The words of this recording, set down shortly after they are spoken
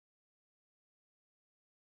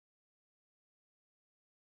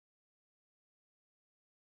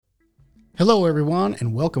Hello, everyone,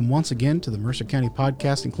 and welcome once again to the Mercer County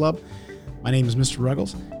Podcasting Club. My name is Mr.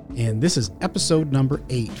 Ruggles, and this is episode number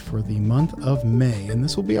 8 for the month of May. And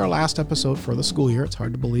this will be our last episode for the school year. It's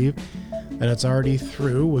hard to believe that it's already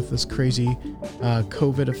through with this crazy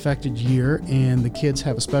COVID-affected year, and the kids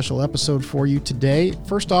have a special episode for you today.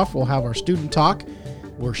 First off, we'll have our student talk.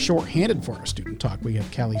 We're short-handed for our student talk. We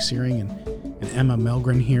have Callie Searing and Emma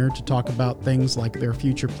Melgren here to talk about things like their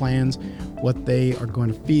future plans, what they are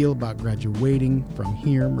going to feel about graduating from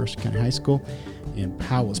here, Mercer County High School, and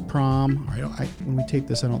how was prom. When we tape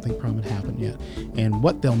this, I don't think prom had happened yet, and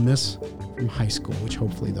what they'll miss from high school, which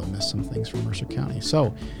hopefully they'll miss some things from Mercer County.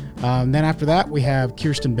 So then after that, we have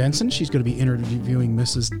Kirsten Benson. She's going to be interviewing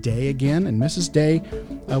Mrs. Day again, and Mrs. Day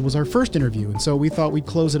was our first interview, and so we thought we'd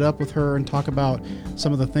close it up with her and talk about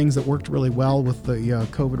some of the things that worked really well with the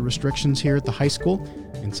COVID restrictions here at the high school,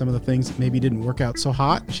 and some of the things that maybe didn't work out so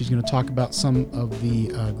hot. She's going to talk about some of the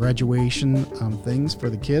graduation things for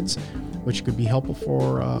the kids, which could be helpful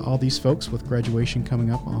for all these folks with graduation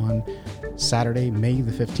coming up on Saturday, May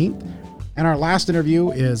the 15th. And our last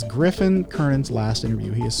interview is Griffin Kernan's last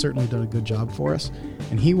interview. He has certainly done a good job for us.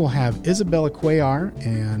 And he will have Isabella Cuellar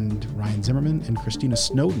and Ryan Zimmerman and Christina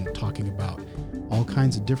Snowden talking about all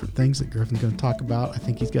kinds of different things that Griffin's going to talk about. I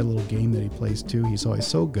think he's got a little game that he plays too. He's always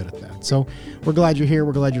so good at that. So we're glad you're here.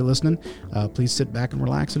 We're glad you're listening. Please sit back and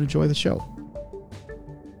relax and enjoy the show.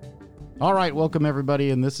 All right, welcome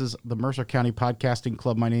everybody, and this is the Mercer County Podcasting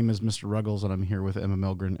Club. My name is Mr. Ruggles, and I'm here with Emma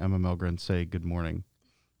Melgren. Emma Melgren, say good morning.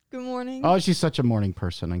 Good morning. Oh, she's such a morning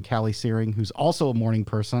person. And Callie Searing, who's also a morning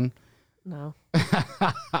person. No.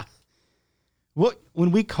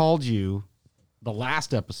 When we called you the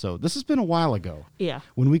last episode, this has been a while ago. Yeah.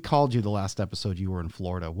 When we called you the last episode, you were in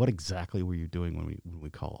Florida. What exactly were you doing when we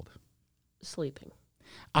called? Sleeping.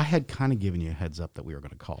 I had kind of given you a heads up that we were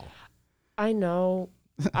going to call. I know.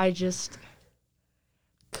 I just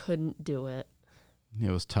couldn't do it.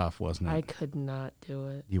 It was tough, wasn't it? I could not do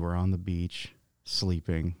it. You were on the beach,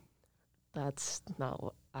 sleeping. That's not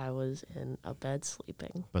what I was in a bed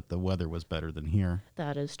sleeping. But the weather was better than here.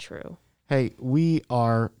 That is true. Hey, we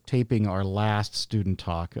are taping our last student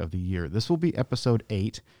talk of the year. This will be episode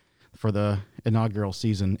 8 for the inaugural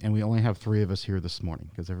season, and we only have 3 of us here this morning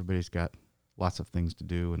because everybody's got lots of things to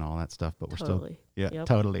do and all that stuff, but we're Totally. still...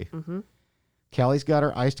 Totally. Mm-hmm. Callie's got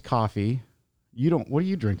her iced coffee. What do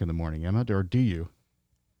you drink in the morning, Emma, or do you?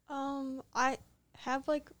 I have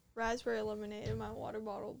raspberry lemonade in my water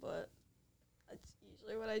bottle, but that's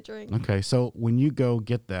usually what I drink. Okay, so when you go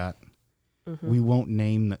get that, Mm-hmm. we won't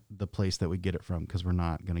name the place that we get it from because we're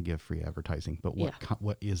not going to give free advertising. But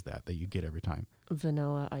what is that you get every time?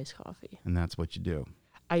 Vanilla iced coffee. And that's what you do.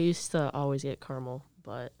 I used to always get caramel,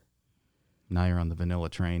 but... Now you're on the vanilla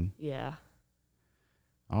train. Yeah.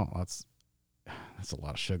 Oh, that's a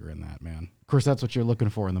lot of sugar in that, man. Of course, that's what you're looking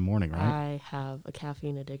for in the morning, right? I have a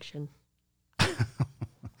caffeine addiction.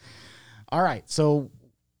 All right. So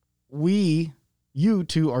you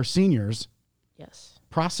two are seniors. Yes.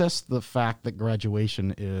 Process the fact that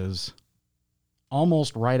graduation is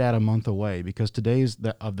almost right at a month away because today's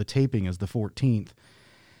of the taping is the 14th.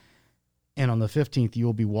 And on the 15th,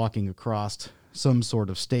 you'll be walking across some sort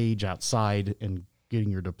of stage outside and getting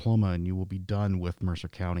your diploma, and you will be done with Mercer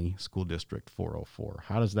County School District 404.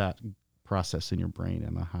 How does that process in your brain,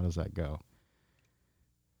 Emma? How does that go?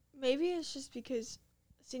 Maybe it's just because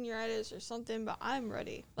senioritis or something, but I'm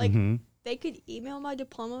ready. They could email my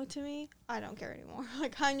diploma to me. I don't care anymore.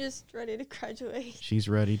 I'm just ready to graduate. She's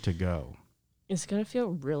ready to go. It's going to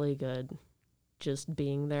feel really good just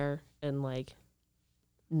being there and,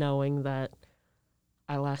 knowing that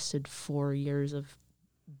I lasted 4 years of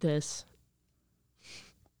this.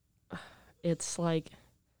 It's,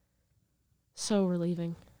 so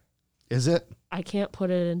relieving. Is it? I can't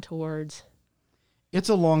put it into words. It's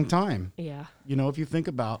a long time. Yeah. If you think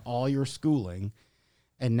about all your schooling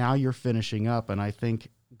and now you're finishing up, and I think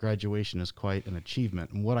graduation is quite an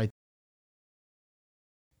achievement. And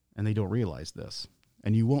they don't realize this,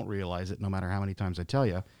 and you won't realize it no matter how many times I tell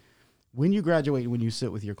you. When you graduate, when you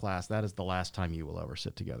sit with your class, that is the last time you will ever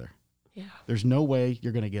sit together. Yeah. There's no way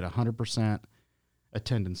you're going to get 100%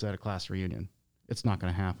 attendance at a class reunion. It's not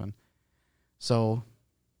going to happen. So,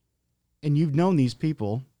 and you've known these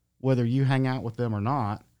people, whether you hang out with them or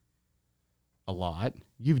not, a lot.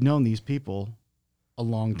 You've known these people a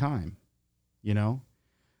long time,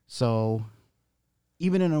 So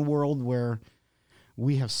even in a world where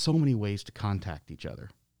we have so many ways to contact each other,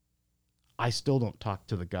 I still don't talk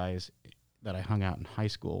to the guys that I hung out in high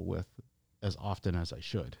school with as often as I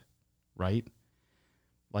should, right?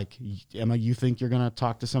 Like, Emma, you think you're going to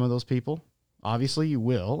talk to some of those people? Obviously, you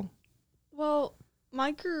will. Well,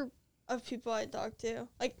 my group, of people I talk to,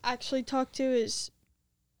 like actually talk to, is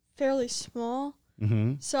fairly small.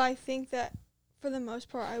 Mm-hmm. So I think that for the most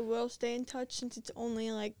part, I will stay in touch since it's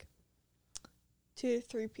only like 2 to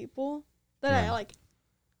 3 people that I Yeah. like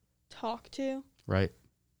talk to. Right.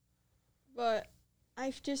 But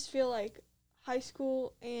I just feel like high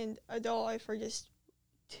school and adult life are just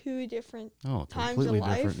 2 different. Oh, Times completely in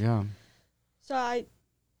life. different. Yeah. So I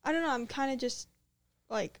don't know. I'm kind of just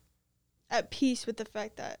like at peace with the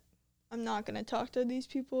fact that I'm not gonna talk to these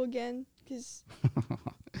people again because.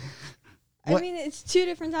 I What- mean, it's 2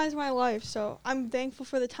 different times in my life, so I'm thankful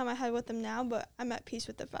for the time I had with them now, but I'm at peace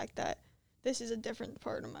with the fact that this is a different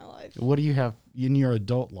part of my life. What do you have in your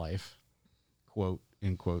adult life, quote,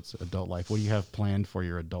 in quotes, adult life? What do you have planned for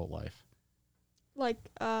your adult life? Like,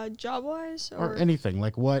 job-wise? Or anything.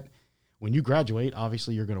 Like what, when you graduate,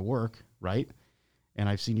 obviously you're going to work, right? And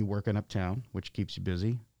I've seen you working uptown, which keeps you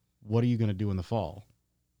busy. What are you going to do in the fall?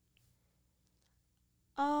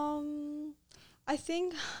 I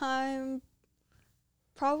think I'm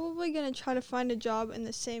probably going to try to find a job in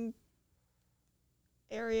the same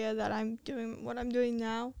area that I'm doing what I'm doing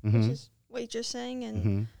now, Mhm. which is waitressing, and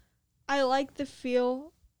Mm-hmm. I like the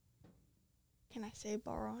feel. Can I say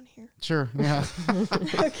bar on here? Sure, yeah.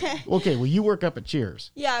 Okay. Okay, well, you work up at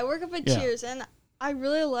Cheers. Yeah, I work up at Yeah. Cheers, and I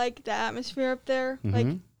really like the atmosphere up there. Like,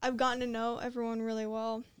 Mhm. I've gotten to know everyone really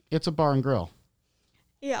well. It's a bar and grill.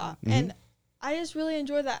 Yeah, Mhm. and I just really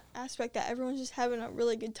enjoy that aspect that everyone's just having a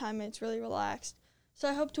really good time and it's really relaxed. So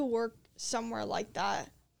I hope to work somewhere like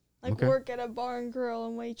that. Like Okay. work at a bar and grill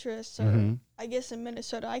and waitress, or Mhm. I guess in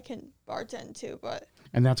Minnesota I can bartend too, but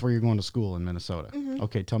And that's where you're going to school in Minnesota. Mhm.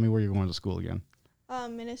 Okay, tell me where you're going to school again.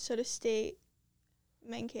 Minnesota State,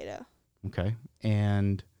 Mankato. Okay.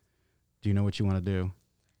 And do you know what you want to do?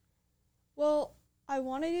 Well, I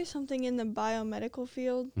want to do something in the biomedical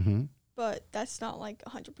field, Mm-hmm. but that's not like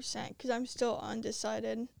 100% because I'm still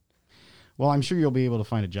undecided. Well, I'm sure you'll be able to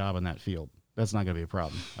find a job in that field. That's not going to be a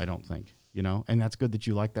problem, I don't think, you know? And that's good that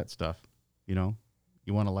you like that stuff, you know?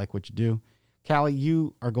 You want to like what you do. Callie,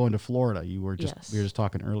 you are going to Florida. We were Yes. just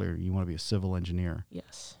talking earlier. You want to be a civil engineer.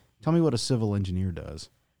 Yes. Tell me what a civil engineer does.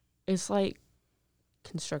 It's like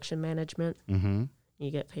construction management. Mm-hmm.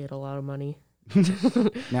 You get paid a lot of money.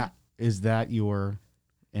 Now, is that your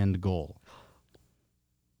end goal?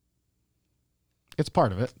 It's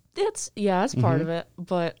part of it. That's Mm-hmm. part of it.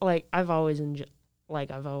 But like I've always enjoyed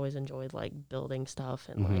like building stuff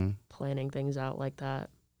and Mhm. like planning things out like that.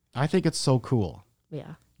 I think it's so cool,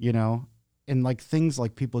 Yeah. you know? And like things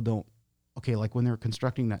like people don't, okay, like when they're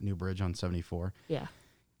constructing that new bridge on 74, Yeah.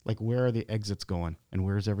 like where are the exits going and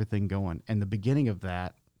where's everything going? And the beginning of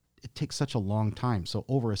that, it takes such a long time. So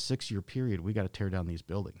over a 6-year period, we got to tear down these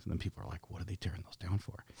buildings. And then people are like, what are they tearing those down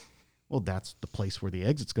for? Well, that's the place where the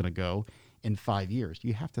exit's going to go in 5 years.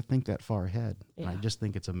 You have to think that far ahead. And I Yeah. just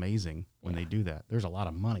think it's amazing when they Yeah. do that. There's a lot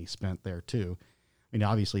of money spent there too. I mean,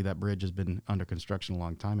 obviously that bridge has been under construction a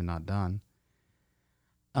long time and not done.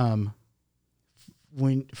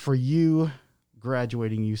 When for you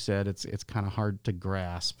graduating, you said it's kind of hard to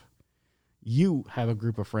grasp. You have a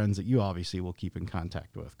group of friends that you obviously will keep in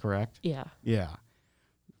contact with, correct? Yeah. Yeah.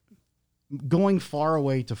 Going far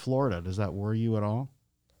away to Florida, does that worry you at all?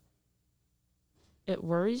 It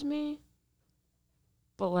worries me.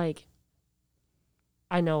 But like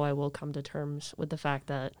I know I will come to terms with the fact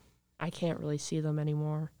that I can't really see them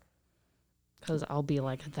anymore. Because I'll be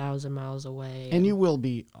like 1,000 miles away. And you will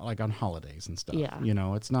be like on holidays and stuff. Yeah. You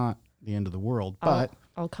know, it's not the end of the world, but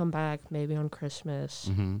I'll come back maybe on Christmas,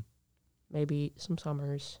 Mhm. maybe some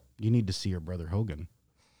summers. You need to see your brother Hogan.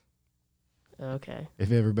 Okay.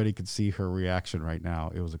 If everybody could see her reaction right now,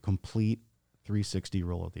 it was a complete 360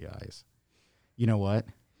 roll of the eyes. You know what?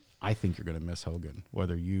 I think you're going to miss Hogan,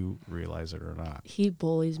 whether you realize it or not. He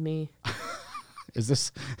bullies me. Is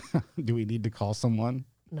this, do we need to call someone?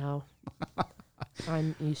 No.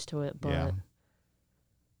 I'm used to it, but Yeah.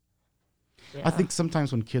 yeah. I think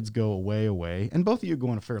sometimes when kids go away, and both of you go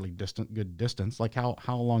on a fairly good distance, like how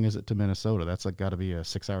long is it to Minnesota? That's like got to be a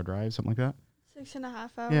 6-hour drive, something like that?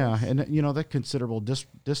 6.5 hours. Yeah, and you know, that considerable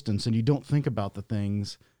distance, and you don't think about the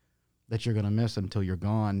things that you're going to miss until you're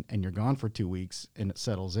gone, and you're gone for 2 weeks, and it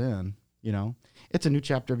settles in, you know. It's a new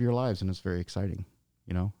chapter of your lives, and it's very exciting,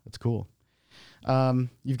 you know. It's cool.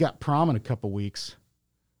 You've got prom in a couple weeks.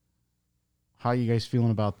 How are you guys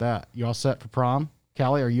feeling about that? You all set for prom?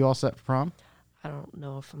 Callie, are you all set for prom? I don't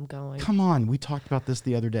know if I'm going. Come on, we talked about this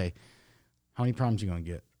the other day. How many proms you going to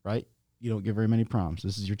get, right? You don't get very many proms.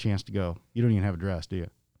 This is your chance to go. You don't even have a dress, do you?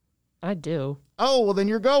 I do. Oh, well, then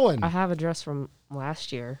you're going. I have a dress from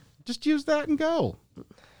last year. Just use that and go.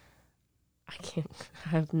 I can't. I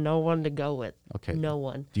have no one to go with. Okay. No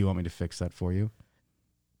one. Do you want me to fix that for you?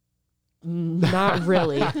 Not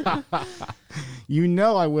really. You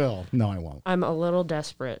know I will. No, I won't. I'm a little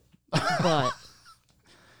desperate, but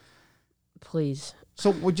please.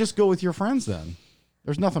 So we'll just go with your friends then.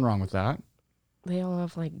 There's nothing wrong with that. They all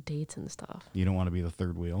have like dates and stuff. You don't want to be the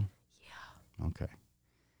third wheel? Yeah. Okay.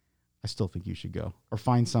 I still think you should go. Or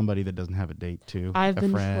find somebody that doesn't have a date too. I've a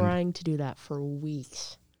been friend. trying to do that for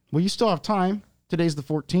weeks. Well, you still have time. Today's the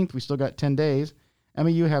 14th. We still got 10 days. Emma,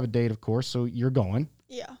 you have a date, of course, so you're going.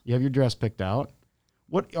 Yeah. You have your dress picked out.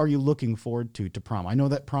 What are you looking forward to prom? I know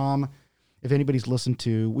that prom, if anybody's listened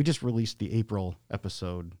to, we just released the April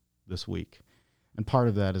episode this week. And part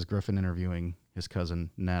of that is Griffin interviewing his cousin,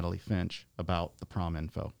 Natalie Finch, about the prom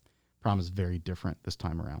info. Prom is very different this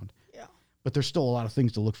time around. Yeah. But there's still a lot of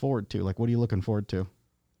things to look forward to. Like, what are you looking forward to?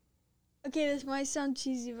 Okay, this might sound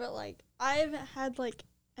cheesy, but like I haven't had like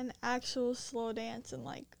an actual slow dance in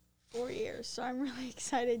like 4 years, so I'm really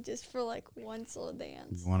excited just for like one slow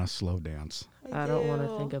dance. You want to slow dance. I don't want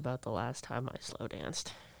to think about the last time I slow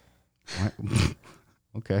danced.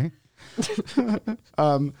 Okay.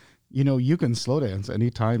 You can slow dance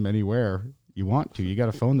anytime, anywhere you want to. You got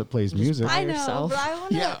a phone that plays Just music. by I know, yourself. but I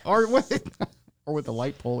want to. Yeah, or with a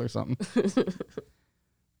light pole or something.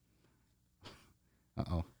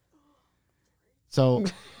 Uh-oh. So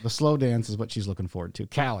the slow dance is what she's looking forward to.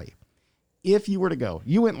 Callie, if you were to go,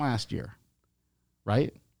 you went last year,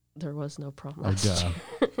 right? There was no prom Or, last year.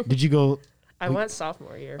 Did you go? I went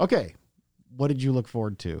sophomore year. Okay. What did you look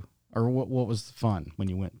forward to? Or what was fun when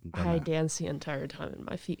you went and done I that? danced the entire time and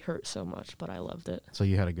my feet hurt so much, but I loved it. So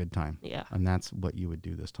you had a good time. Yeah. And that's what you would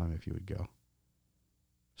do this time if you would go.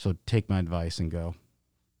 So take my advice and go.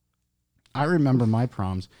 I remember my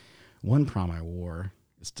proms. One prom I wore,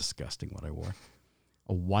 it's disgusting what I wore.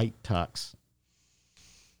 A white tux.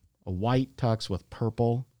 A white tux with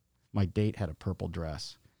purple. My date had a purple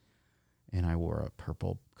dress. And I wore a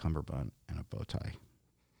purple cummerbund and a bow tie.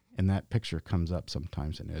 And that picture comes up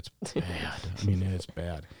sometimes, and it's bad. I mean, it's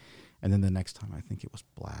bad. And then the next time, I think it was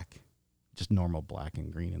black. Just normal black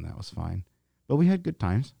and green, and that was fine. But we had good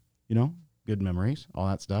times, good memories, all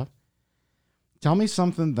that stuff. Tell me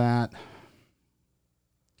something that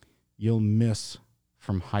you'll miss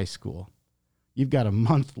from high school. You've got a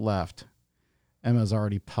month left. Emma's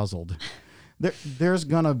already puzzled. There's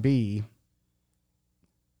going to be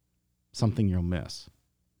something you'll miss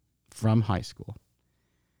from high school.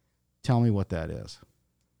 Tell me what that is.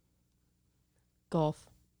 Golf.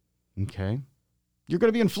 Okay. You're going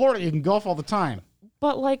to be in Florida. You can golf all the time.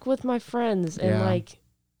 But like with my friends and Yeah.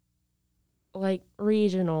 like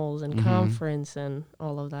regionals and Mhm. conference and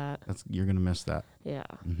all of that. You're going to miss that. Yeah.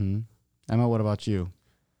 Mm-hmm. Emma, what about you?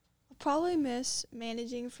 I'll probably miss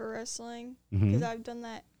managing for wrestling Mm-hmm. because I've done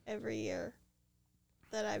that every year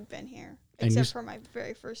that I've been here, And you except for my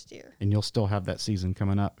very first year. And you'll still have that season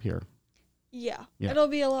coming up here. Yeah. Yeah. It'll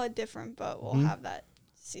be a lot different, but we'll Mhm. have that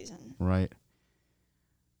season. Right.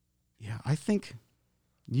 Yeah, I think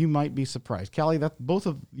you might be surprised. Callie, that both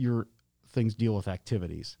of your things deal with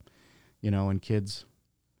activities. And kids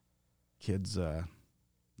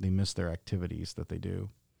they miss their activities that they do.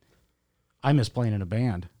 I miss playing in a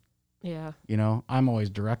band. Yeah. I'm always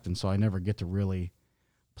directing, so I never get to really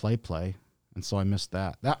play. And so I missed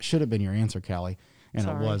that. That should have been your answer, Callie, and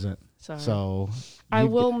Sorry. it wasn't. Sorry. So I you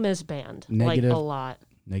will get miss band. Negative. Like a lot.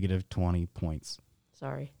 negative 20 points.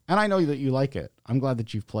 Sorry. And I know that you like it. I'm glad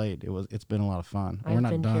that you've played. It's been a lot of fun. We're I've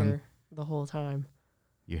not been done. here the whole time.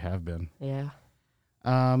 You have been. Yeah.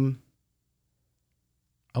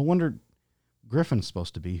 I wondered, Griffin's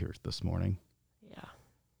supposed to be here this morning. Yeah.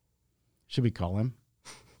 Should we call him?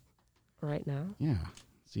 Right now. Yeah.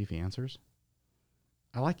 See if he answers.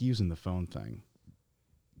 I like using the phone thing.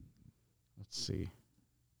 Let's see.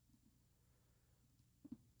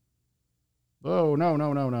 Oh,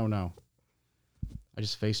 no. I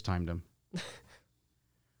just FaceTimed him.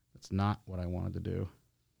 That's not what I wanted to do.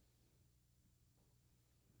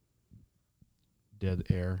 Dead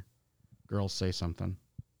air. Girls, say something.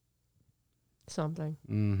 Something.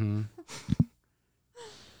 Mm-hmm.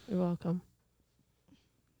 You're welcome.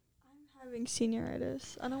 I'm having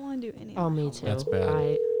senioritis. I don't want to do any. Oh, of my me too. That's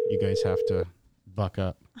bad. You guys have to buck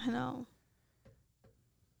up. I know.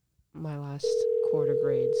 My last quarter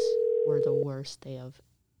grades were the worst they have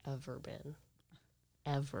ever been.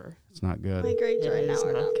 Ever. It's not good. My grades It right now is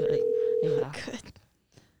are not not good. pretty Yeah. good.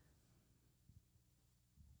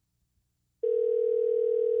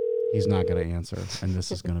 He's not going to answer, and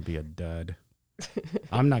this is going to be a dud.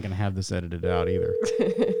 I'm not going to have this edited out either,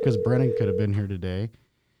 because Brennan could have been here today,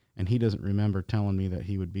 and he doesn't remember telling me that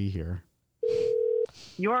he would be here.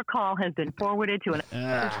 Your call has been forwarded to an...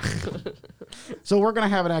 So we're going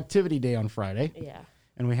to have an activity day on Friday. Yeah.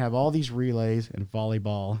 And we have all these relays and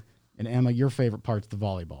volleyball. And Emma, your favorite part's the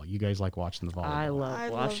volleyball. You guys like watching the volleyball. I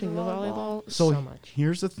love watching the volleyball so much.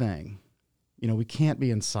 Here's the thing. We can't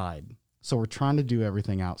be inside. So we're trying to do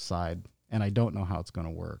everything outside. And I don't know how it's going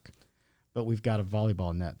to work. But we've got a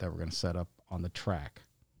volleyball net that we're going to set up on the track.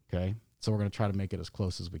 Okay? So we're going to try to make it as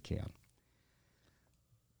close as we can.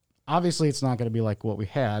 Obviously, it's not going to be like what we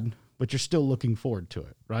had, but you're still looking forward to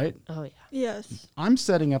it, right? Oh, yeah. Yes. I'm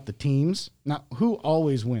setting up the teams. Now, who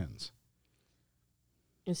always wins?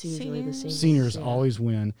 It's usually the seniors. Seniors yeah. always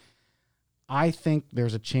win. I think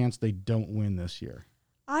there's a chance they don't win this year.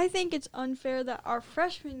 I think it's unfair that our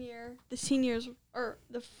freshman year, the seniors, or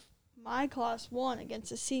my class won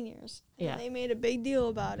against the seniors. And Yeah. they made a big deal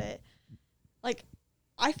about it. Like,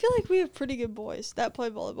 I feel like we have pretty good boys that play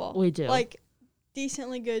volleyball. We do. Like,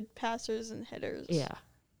 decently good passers and hitters. Yeah.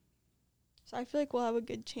 So I feel like we'll have a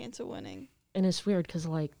good chance of winning. And it's weird because,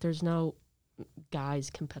 like, there's no guys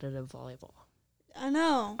competitive volleyball. I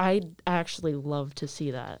know. I'd actually love to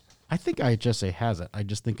see that. I think IHSA has it. I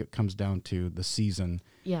just think it comes down to the season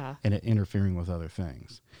Yeah. and it interfering with other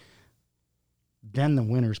things. Then the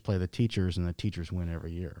winners play the teachers, and the teachers win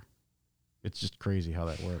every year. It's just crazy how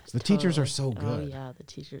that works. The teachers are so Totally. good. Oh, yeah. The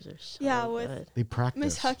teachers are so Yeah, good. with They practice.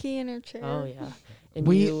 Miss Hucky in her chair. Oh, yeah. And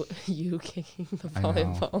We- you kicking the I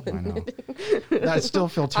know, volleyball. I know. I still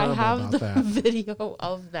feel terrible I have about the that. video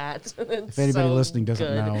of that. If anybody listening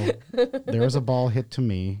doesn't know, there was a ball hit to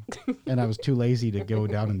me, and I was too lazy to go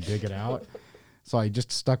down and dig it out. So I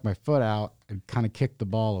just stuck my foot out and kind of kicked the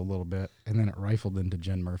ball a little bit, and then it rifled into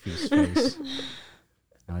Jen Murphy's face.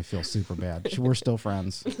 And I feel super bad. We're still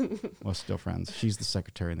friends. We're still friends. She's the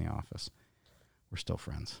secretary in the office. We're still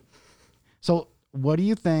friends. So what do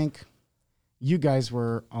you think? You guys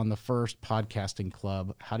were on the first podcasting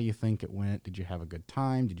club. How do you think it went? Did you have a good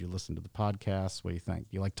time? Did you listen to the podcast? What do you think?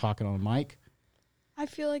 Do you like talking on a mic? I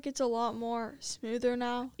feel like it's a lot more smoother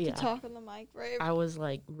now Yeah. to talk on the mic, right? I was,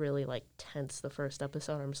 like, really, like, tense the first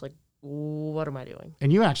episode. I'm just like, what am I doing?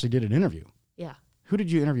 And you actually did an interview. Yeah. Who did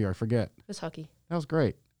you interview? I forget. Miss Hucky. That was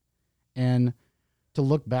great. And to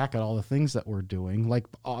look back at all the things that we're doing, like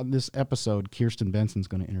on this episode, Kirsten Benson's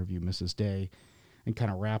going to interview Mrs. Day and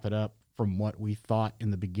kind of wrap it up from what we thought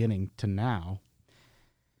in the beginning to now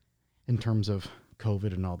in terms of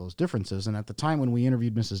COVID and all those differences. And at the time when we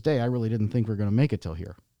interviewed Mrs. Day, I really didn't think we were going to make it till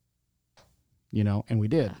here, and we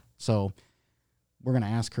did. Yeah. So we're going to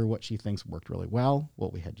ask her what she thinks worked really well,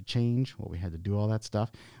 what we had to change, what we had to do, all that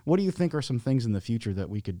stuff. What do you think are some things in the future that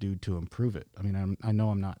we could do to improve it? I mean, I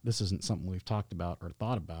know this isn't something we've talked about or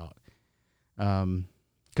thought about,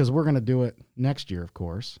 because we're going to do it next year, of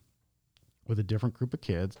course, with a different group of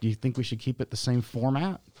kids. Do you think we should keep it the same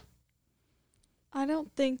format? I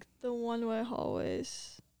don't think the one-way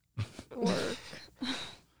hallways work,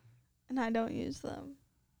 and I don't use them.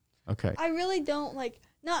 Okay. I really don't,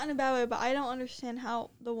 not in a bad way, but I don't understand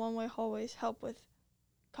how the one-way hallways help with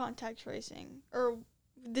contact tracing or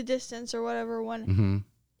the distance or whatever when Mm-hmm.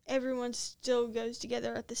 everyone still goes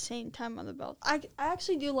together at the same time on the belt. I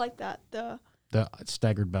actually do like that. The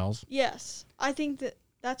staggered bells. Yes, I think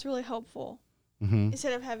that's really helpful Mm-hmm.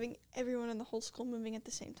 instead of having everyone in the whole school moving at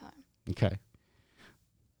the same time. Okay.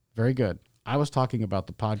 Very good. I was talking about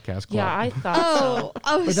the podcast club. Yeah, I thought so.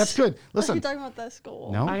 I was. But that's good. You're Listen. talking about that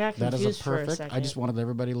school. No, I got that is confused a for a perfect. I second. just wanted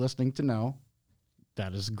everybody listening to know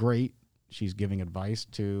that is great. She's giving advice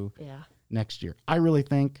to Yeah. next year. I really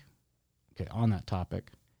think, on that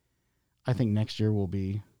topic, I think next year will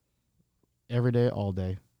be every day, all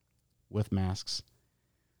day with masks.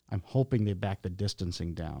 I'm hoping they back the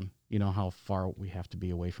distancing down. You know how far we have to be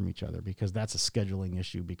away from each other, because that's a scheduling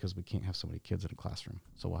issue because we can't have so many kids in a classroom.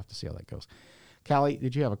 So we'll have to see how that goes. Callie,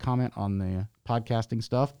 did you have a comment on the podcasting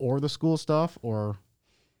stuff or the school stuff, or?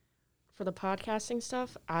 For the podcasting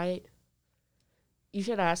stuff, you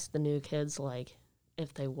should ask the new kids,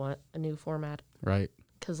 if they want a new format. Right.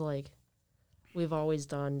 Because, we've always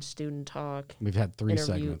done student talk, We've had three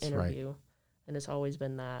interview, segments, right? and it's always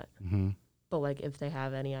been that. Mm-hmm. But, if they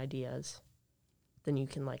have any ideas, then you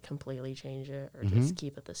can, completely change it or Mhm. just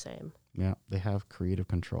keep it the same. Yeah, they have creative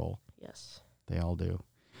control. Yes. They all do.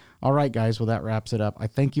 All right, guys. Well, that wraps it up. I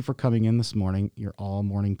thank you for coming in this morning. You're all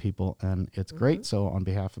morning people, and it's great. So on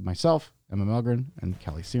behalf of myself, Emma Melgren, and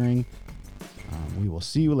Callie Searing, we will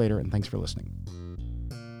see you later, and thanks for listening.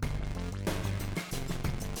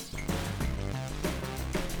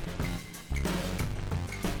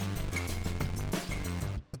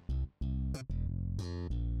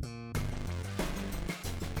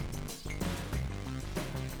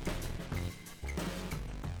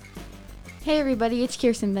 Hey everybody, it's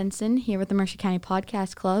Kirsten Benson here with the Mercer County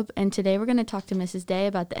Podcast Club, and today we're going to talk to Mrs. Day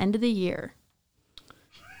about the end of the year.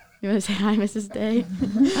 You want to say hi, Mrs. Day?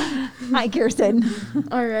 Hi, Kirsten.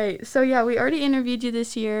 All right. So, yeah, we already interviewed you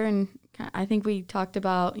this year, and I think we talked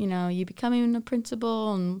about, you becoming a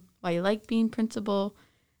principal and why you like being principal.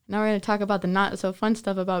 Now we're going to talk about the not-so-fun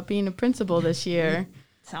stuff about being a principal this year.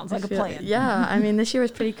 Sounds like a plan. Yeah. I mean, this year was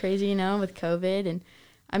pretty crazy, with COVID. And,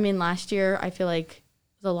 I mean, last year I feel like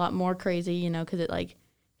it was a lot more crazy, because it,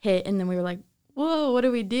 hit, and then we were like, whoa, what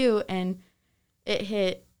do we do? And it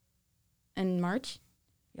hit in March.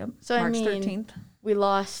 Yep. So March I mean, 13th. We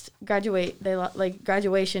lost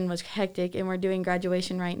graduation was hectic, and we're doing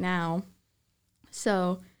graduation right now.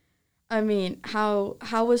 So, I mean, how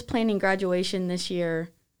was planning graduation this year,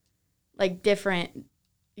 different,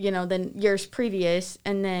 than years previous?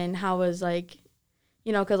 And then how was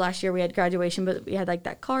because last year we had graduation, but we had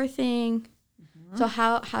that car thing. Mm-hmm. So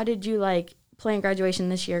how did you plan graduation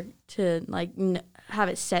this year to have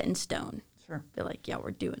it set in stone? Sure. Be yeah,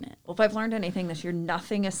 we're doing it. Well, if I've learned anything this year,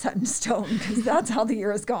 nothing is set in stone because that's how the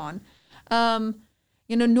year has gone.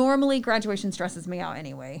 Normally graduation stresses me out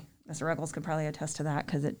anyway. Mr. Ruggles could probably attest to that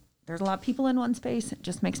because there's a lot of people in one space. It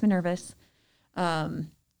just makes me nervous. And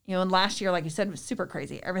last year, like you said, was super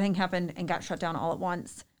crazy. Everything happened and got shut down all at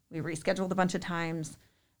once. We rescheduled a bunch of times.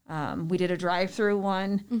 We did a drive-through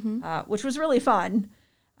one, which was really fun,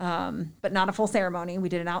 but not a full ceremony. We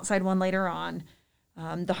did an outside one later on.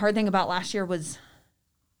 The hard thing about last year was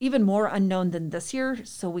even more unknown than this year,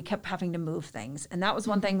 so we kept having to move things. And that was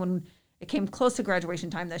one thing when it came close to graduation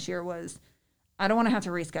time this year was, I don't want to have to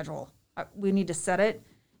reschedule. We need to set it.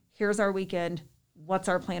 Here's our weekend. What's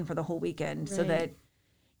our plan for the whole weekend? Right. So that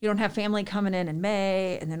you don't have family coming in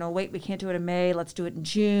May, and then, oh, wait, we can't do it in May. Let's do it in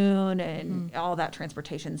June, and all that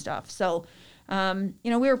transportation stuff. So, we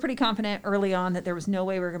were pretty confident early on that there was no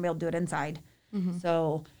way we were going to be able to do it inside. Mm-hmm.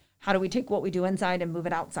 So how do we take what we do inside and move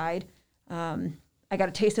it outside? I got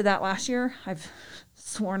a taste of that last year. I've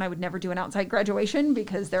sworn I would never do an outside graduation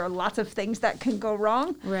because there are lots of things that can go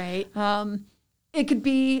wrong. Right. It could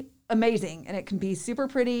be amazing, and it can be super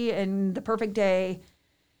pretty and the perfect day.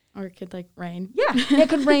 Or it could rain. Yeah, it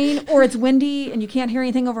could rain, or it's windy and you can't hear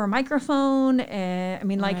anything over a microphone.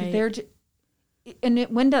 And Right.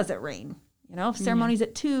 When does it rain? If ceremony's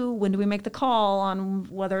at 2, when do we make the call on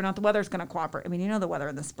whether or not the weather's going to cooperate? I mean, the weather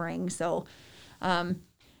in the spring. So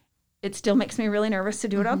it still makes me really nervous to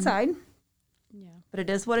do it outside. Yeah. But it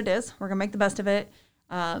is what it is. We're going to make the best of it.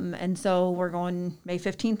 And so we're going May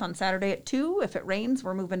 15th on Saturday at 2. If it rains,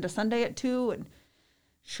 we're moving to Sunday at 2. And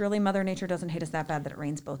surely Mother Nature doesn't hate us that bad that it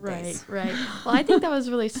rains both days. Right. Well, I think that was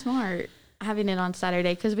really smart having it on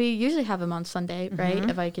Saturday because we usually have them on Sunday, right?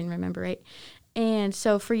 If I can remember right. And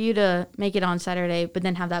so for you to make it on Saturday, but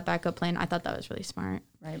then have that backup plan, I thought that was really smart.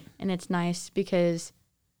 Right. And it's nice because,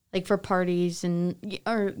 for parties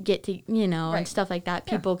or get to, and stuff like that,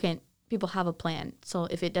 people have a plan. So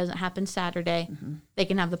if it doesn't happen Saturday, they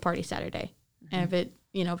can have the party Saturday, and if it,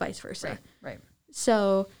 vice versa. Right.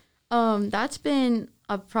 So, that's been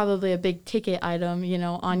probably a big ticket item,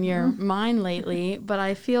 on your mind lately. But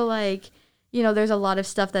I feel like, there's a lot of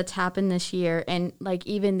stuff that's happened this year, and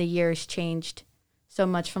even the year's changed so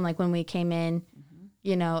much from when we came in,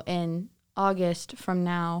 in August from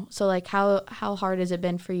now. So how hard has it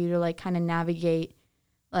been for you to kind of navigate,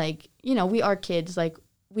 we are kids,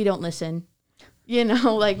 we don't listen, we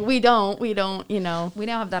don't, we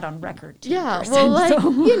now have that on record too. Yeah. Kirsten,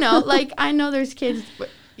 well, I know there's kids,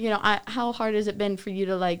 how hard has it been for you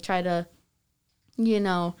to try to,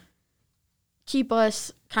 keep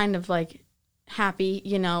us kind of happy,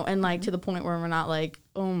 and to the point where we're not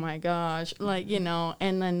oh my gosh,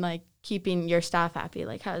 and then keeping your staff happy.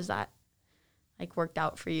 How does that worked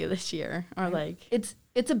out for you this year? Or it's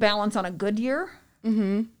a balance on a good year.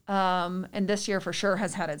 Mm-hmm. And this year for sure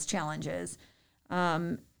has had its challenges.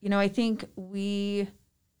 I think we've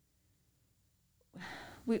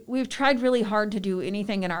tried really hard to do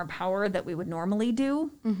anything in our power that we would normally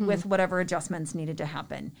do with whatever adjustments needed to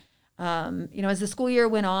happen. As the school year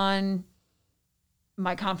went on,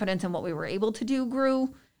 my confidence in what we were able to do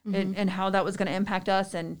grew and how that was going to impact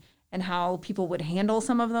us and how people would handle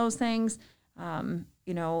some of those things. Our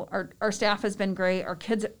staff has been great. Our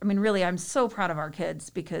kids, really, I'm so proud of our kids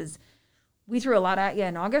because we threw a lot at you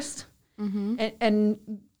in August and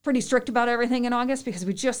pretty strict about everything in August because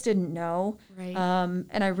we just didn't know. Right.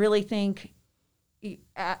 And I really think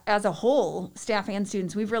as a whole, staff and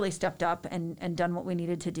students, we've really stepped up and done what we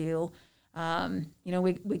needed to do.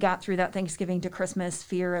 We got through that Thanksgiving to Christmas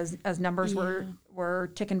fear as numbers were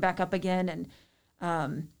ticking back up again.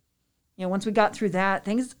 And, once we got through that,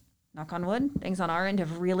 things knock on wood, things on our end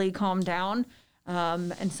have really calmed down.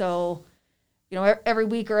 And so, you know, every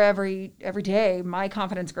week or every day, my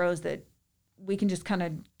confidence grows that we can just kind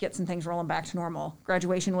of get some things rolling back to normal.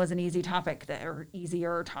 Graduation was an easier topic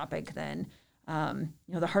than,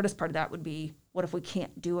 you know, the hardest part of that would be, what if we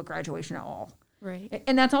can't do a graduation at all? Right.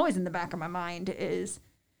 And that's always in the back of my mind is,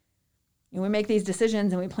 you know, we make these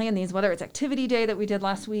decisions and we plan these, whether it's activity day that we did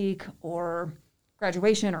last week or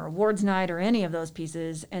graduation or awards night or any of those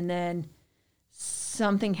pieces. And then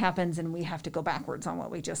something happens and we have to go backwards on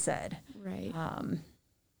what we just said. Right.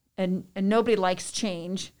 And nobody likes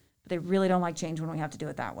change, but they really don't like change when we have to do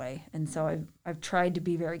it that way. And so I've tried to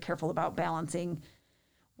be very careful about balancing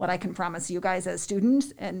what I can promise you guys as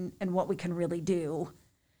students and what we can really do.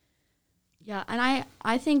 Yeah, and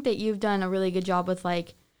I think that you've done a really good job with,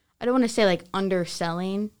 like, I don't want to say like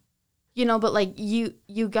underselling, you know, but like you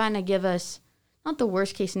kind of give us not the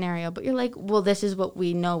worst case scenario, but you're like, well, this is what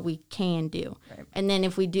we know we can do. Right. And then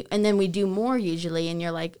if we do, and then we do more usually, and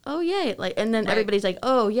you're like, oh yay. Like, and then everybody's like,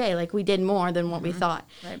 oh yay. Like we did more than what we thought,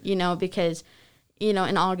 you know, because, you know,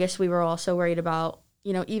 in August we were also worried about,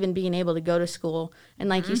 you know, even being able to go to school. And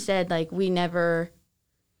like you said, like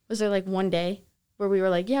was there like one day where we were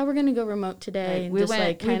like, yeah, we're going to go remote today. And we've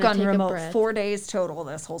gone remote 4 days total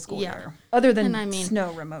this whole school year, other than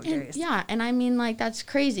snow remote days. Yeah. And I mean, like, that's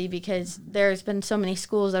crazy because there's been so many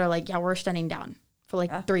schools that are like, yeah, we're shutting down for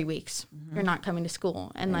like 3 weeks. You're not coming to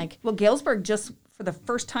school. And like, well, Galesburg just for the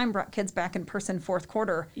first time brought kids back in person fourth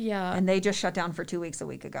quarter. Yeah. And they just shut down for 2 weeks a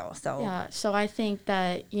week ago. So, yeah. So I think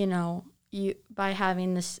that, you know, you, by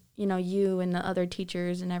having this, you know, you and the other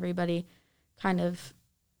teachers and everybody kind of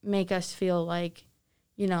make us feel like,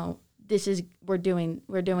 you know, we're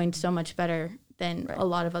doing so much better than a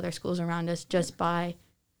lot of other schools around us just by,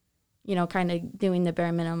 you know, kind of doing the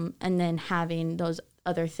bare minimum and then having those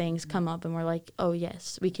other things come up and we're like, oh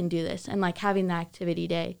yes, we can do this. And like having the activity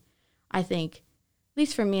day, I think, at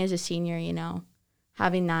least for me as a senior, you know,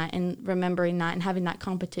 having that and remembering that and having that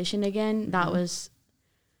competition again, that was,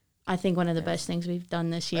 I think, one of the best things we've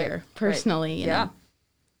done this year, personally. You know,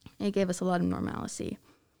 it gave us a lot of normalcy.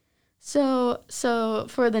 So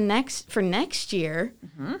for next year,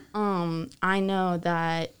 I know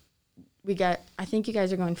that I think you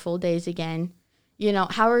guys are going full days again. You know,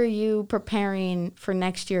 how are you preparing for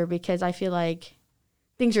next year? Because I feel like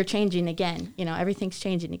things are changing again. You know, everything's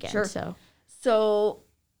changing again. Sure. So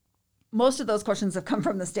most of those questions have come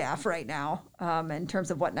from the staff right now, in terms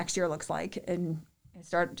of what next year looks like. And I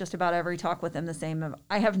start just about every talk with them the same of,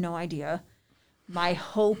 I have no idea. My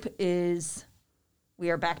hope is we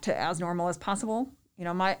are back to as normal as possible. You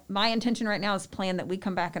know, my intention right now is plan that we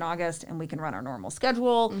come back in August and we can run our normal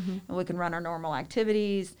schedule and we can run our normal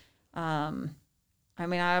activities. I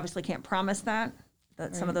mean, I obviously can't promise that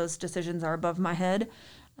some of those decisions are above my head.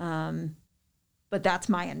 But that's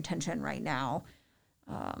my intention right now,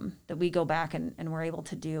 that we go back and we're able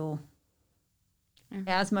to do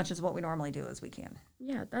as much as what we normally do as we can.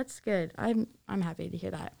 Yeah, that's good. I'm happy to hear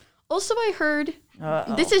that. Also, I heard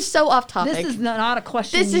this is so off topic. This is not a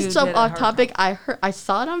question. This is so off topic. I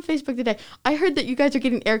saw it on Facebook today. I heard that you guys are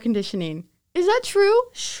getting air conditioning. Is that true?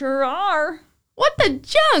 Sure are. What the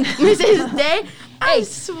junk, Mrs. Day? I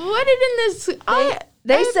sweated in this.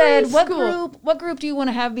 They said, what group do you want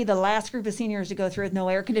to have be the last group of seniors to go through with no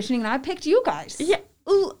air conditioning? And I picked you guys. Yeah.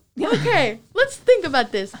 Ooh, okay, let's think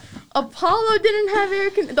about this. Apollo didn't have air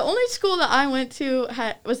conditioning. The only school that I went to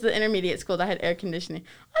was the intermediate school that had air conditioning.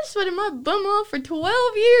 I sweated my bum off for 12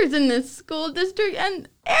 years in this school district and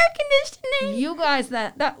air conditioning. You guys,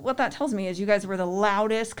 what that tells me is you guys were the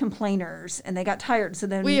loudest complainers and they got tired. So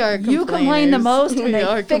then you complained the most and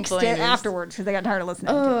they fixed it afterwards because they got tired of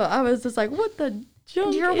listening to it. I was just like, what the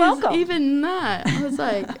junk You're is welcome. even that? I was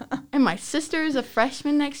like, and my sister is a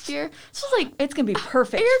freshman next year. So I was like, it's going to be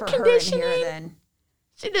perfect air for her in here then.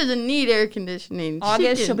 She doesn't need air conditioning.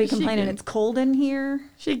 August, she'll be complaining it's cold in here.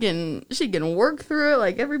 She can work through it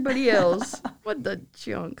like everybody else. What the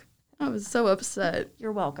junk? I was so upset.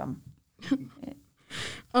 You're welcome.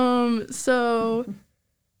 So,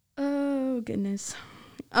 oh goodness.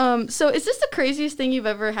 So is this the craziest thing you've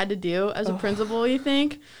ever had to do as a principal, you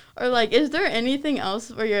think? Or like, is there anything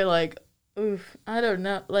else where you're like, oof, I don't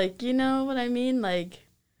know. Like, you know what I mean? Like,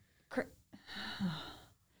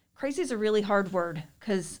 crazy is a really hard word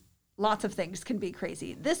because lots of things can be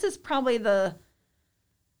crazy. This is probably I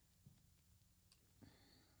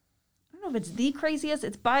don't know if it's the craziest.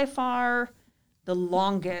 It's by far the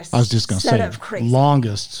longest. I was just going to say,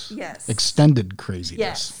 longest, extended craziness.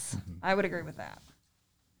 Yes, I would agree with that.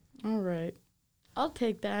 All right. I'll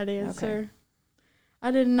take that answer. I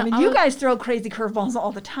didn't know. I mean, you guys throw crazy curveballs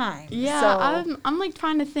all the time. Yeah, so. I'm like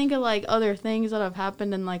trying to think of like other things that have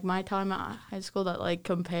happened in like my time at high school that like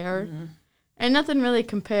compare, and nothing really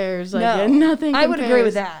compares. Like No, nothing. I would agree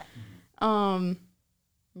with compares. that.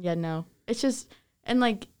 Yeah, no, it's just and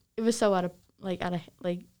like it was so out of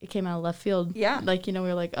it came out of left field. Yeah. Like we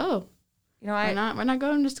were like, oh, You know, we're not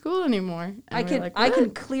going to school anymore. And I we can were like, I can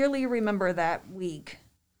 "What?" clearly remember that week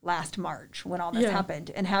last March when all this Yeah.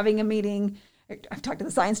 happened and having a meeting. I've talked to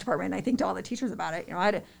the science department, and I think to all the teachers about it. You know, I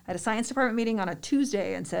had a science department meeting on a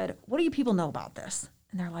Tuesday and said, "What do you people know about this?"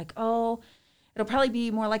 And they're like, "Oh, it'll probably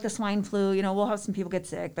be more like the swine flu. You know, we'll have some people get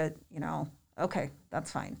sick, but okay,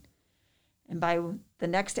 that's fine." And by the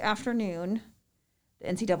next afternoon, the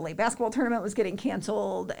NCAA basketball tournament was getting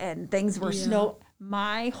canceled, and things were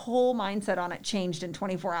my whole mindset on it changed in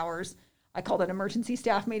 24 hours. I called an emergency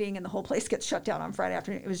staff meeting, and the whole place gets shut down on Friday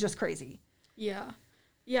afternoon. It was just crazy. Yeah.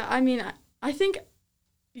 I mean, I think,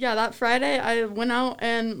 that Friday I went out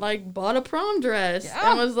and like bought a prom dress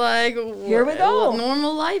and was like, Here we go.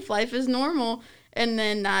 Normal life. Life is normal. And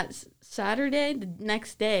then that Saturday, the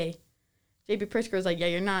next day, JP Pritzker was like,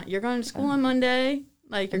 yeah, you're going to school on Monday.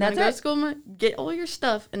 Like, you're going to go to school, get all your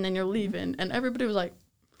stuff, and then you're leaving. And everybody was like,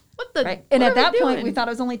 what the? Right. And what at are that we point, doing? we thought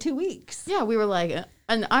it was only 2 weeks. Yeah, we were like,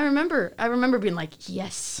 and I remember being like,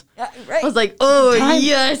 yes. Right. I was like, oh Time.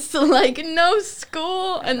 yes, like no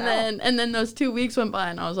school, and then those 2 weeks went by,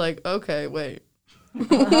 and I was like, okay, wait, wait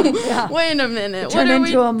a minute, It turned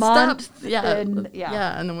into a month. Stop. Yeah, and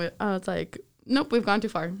and then I was like, nope, we've gone too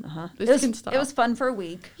far. It Can stop. was fun for a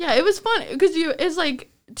week. Yeah, it was fun because it was like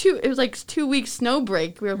 2 weeks snow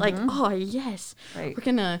break. We were like, oh yes, Right. we're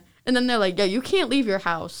gonna. And then they're like, yeah, you can't leave your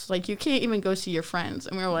house. Like, you can't even go see your friends.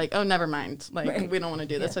 And we were like, oh, never mind. Like, Right. we don't want to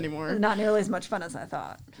do this anymore. Not nearly as much fun as I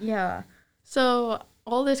thought. Yeah. So,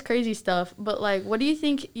 all this crazy stuff. But, like, what do you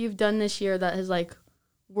think you've done this year that has, like,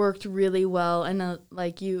 worked really well and,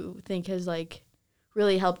 like, you think has, like,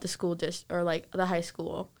 really helped the school or, like, the high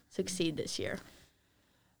school succeed this year?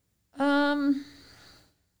 I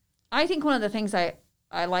think one of the things I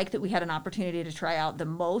like that we had an opportunity to try out the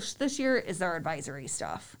most this year is our advisory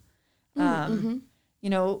stuff. You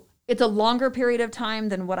know, it's a longer period of time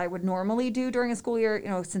than what I would normally do during a school year, you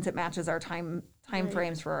know, since it matches our time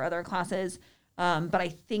frames for our other classes. But I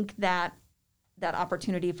think that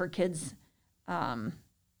opportunity for kids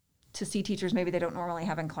to see teachers maybe they don't normally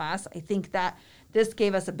have in class, I think that this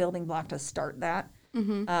gave us a building block to start that.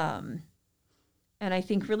 And I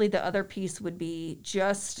think really the other piece would be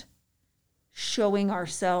just showing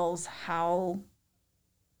ourselves how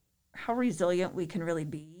resilient we can really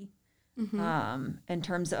be in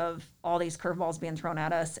terms of all these curveballs being thrown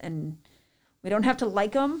at us. And we don't have to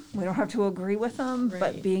like them. We don't have to agree with them,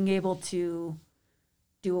 but being able to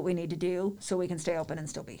do what we need to do so we can stay open and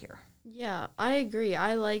still be here. Yeah, I agree.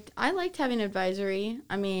 I liked having advisory.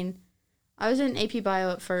 I mean, I was in AP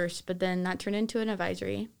Bio at first, but then that turned into an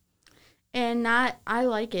advisory. And I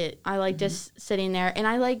like it. I like just sitting there, and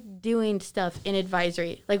I like doing stuff in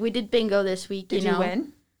advisory. Like, we did bingo this week, Did you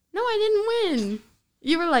win? No, I didn't win.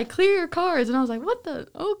 You were like, clear your cards, and I was like, what the?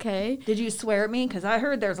 Okay. Did you swear at me? Because I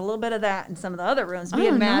heard there's a little bit of that in some of the other rooms,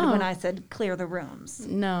 being mad when I said clear the rooms.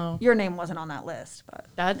 No. Your name wasn't on that list, but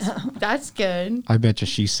That's good. I bet you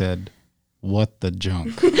she said, "What the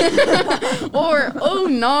junk?" Or, oh,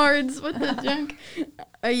 nards, what the junk?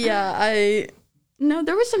 No,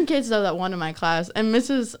 there were some kids, though, that won in my class, and I'm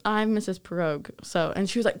Mrs. Pirogue, and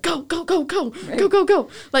she was like, go, go, go, go, go, go, go.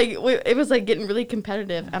 Like, it was, like, getting really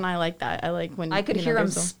competitive, and I like that. I like when I could hear them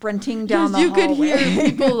there's sprinting down the you hallway. could hear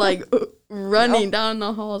people, like, running down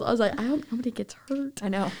the halls. I was like, I hope nobody gets hurt. I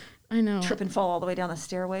know. Trip and fall all the way down the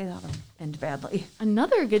stairway. That'll end badly.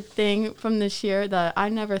 Another good thing from this year that I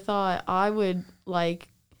never thought I would like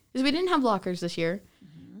is we didn't have lockers this year.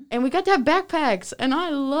 And we got to have backpacks, and I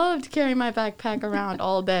loved carrying my backpack around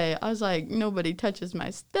all day. I was like, nobody touches my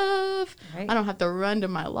stuff. Right. I don't have to run to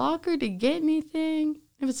my locker to get anything.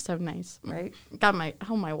 It was so nice. Right. Got my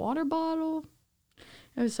water bottle.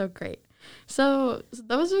 It was so great. So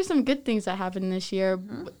those are some good things that happened this year.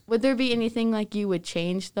 Would there be anything like you would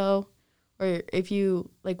change, though? Or if you,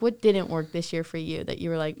 like, what didn't work this year for you that you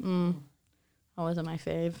were like, that wasn't my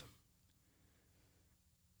fave?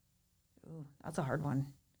 Ooh, that's a hard one.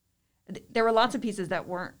 There were lots of pieces that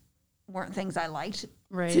weren't things I liked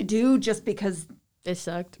to do just because it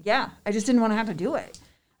sucked. Yeah, I just didn't want to have to do it.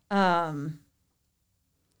 Man,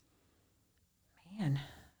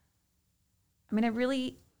 I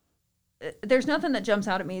mean, there's nothing that jumps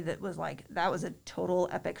out at me that was like that was a total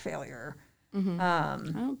epic failure. I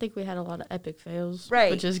don't think we had a lot of epic fails,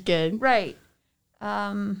 right? Which is good, right?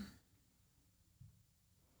 Yeah,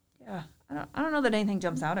 I don't know that anything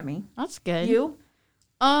jumps out at me. That's good. You?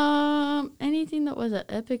 Anything that was an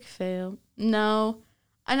epic fail? No.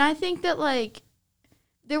 And I think that, like,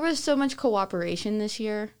 there was so much cooperation this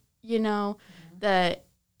year, you know, that,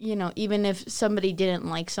 you know, even if somebody didn't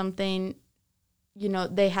like something, you know,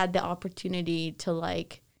 they had the opportunity to,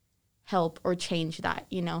 like, help or change that,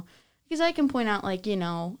 you know. Because I can point out, like, you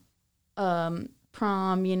know,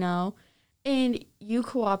 prom, you know, and you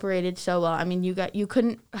cooperated so well. I mean, you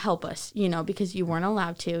couldn't help us, you know, because you weren't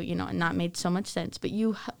allowed to, you know, and that made so much sense. But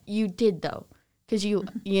you did, though, because you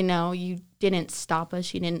know, you didn't stop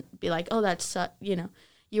us. You didn't be like, oh, that's, you know,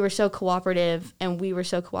 you were so cooperative and we were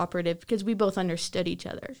so cooperative because we both understood each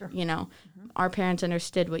other, you know. Our parents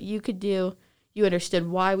understood what you could do. You understood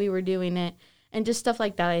why we were doing it. And just stuff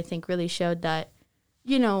like that, I think, really showed that,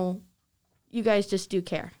 you know, you guys just do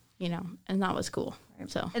care, you know, and that was cool.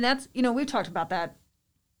 So, and that's, you know, we've talked about that,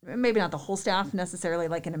 maybe not the whole staff necessarily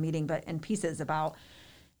like in a meeting, but in pieces about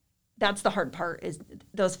that's the hard part is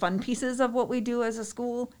those fun pieces of what we do as a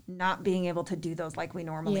school, not being able to do those like we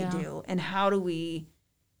normally do. And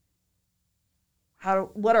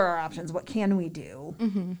what are our options? What can we do?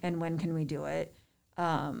 And when can we do it?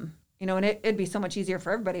 You know, and it'd be so much easier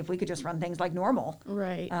for everybody if we could just run things like normal.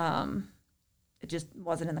 Right. It just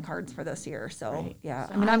wasn't in the cards for this year. So, yeah.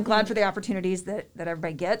 So I mean, I'm glad for the opportunities that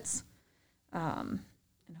everybody gets. And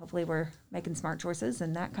hopefully we're making smart choices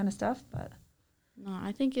and that kind of stuff. But no,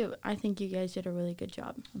 I think you guys did a really good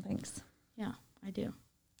job. Well, thanks. Yeah, I do.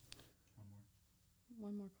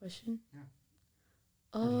 One more question. Yeah.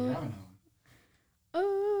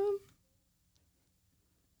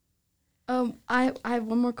 I have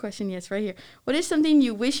one more question. Yes, right here. What is something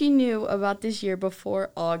you wish you knew about this year before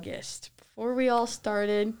August? Before we all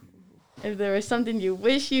started, if there was something you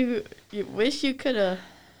wish you could have.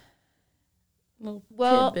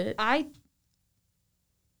 Well, tidbit.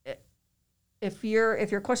 if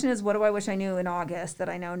your question is what do I wish I knew in August that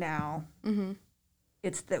I know now,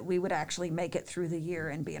 it's that we would actually make it through the year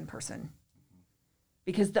and be in person.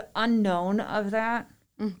 Because the unknown of that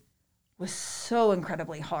was so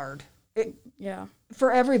incredibly hard.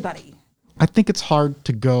 For everybody. I think it's hard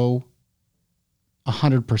to go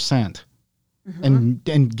 100%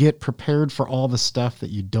 and get prepared for all the stuff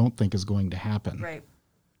that you don't think is going to happen. Right.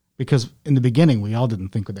 Because in the beginning, we all didn't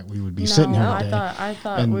think that we would be sitting here today. I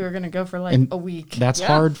thought we were going to go for like a week. That's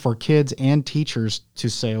hard for kids and teachers to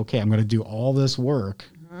say, okay, I'm going to do all this work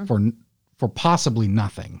for possibly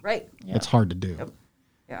nothing. Right. Yeah. It's hard to do. Yep.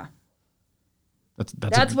 Yeah.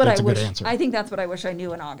 That's what I wish. Answer. I think that's what I wish I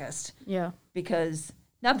knew in August. Yeah. Because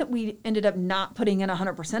not that we ended up not putting in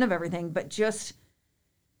 100% of everything, but just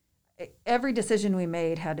every decision we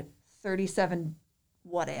made had 37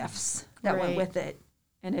 what ifs that went with it.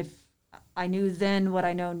 And if I knew then what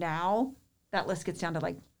I know now, that list gets down to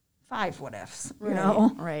like 5 what ifs, you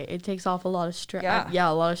know? Right. It takes off a lot of stress. Yeah.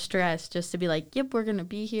 A lot of stress just to be like, yep, we're going to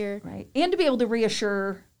be here. Right. And to be able to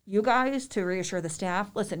reassure you guys, to reassure the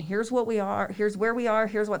staff, listen, here's what we are, here's where we are,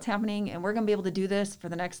 here's what's happening, and we're going to be able to do this for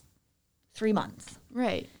the next 3 months.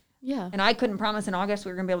 Right. Yeah. And I couldn't promise in August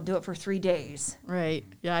we were going to be able to do it for 3 days. Right.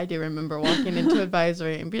 Yeah, I do remember walking into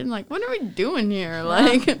advisory and being like, what are we doing here?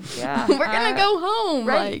 Like, we're going to go home.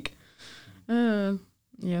 Right. Like,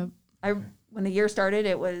 yeah. When the year started,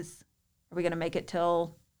 it was, are we going to make it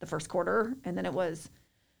till the first quarter? And then it was,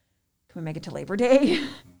 can we make it to Labor Day?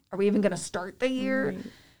 Are we even going to start the year? Right.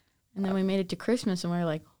 And then we made it to Christmas and we were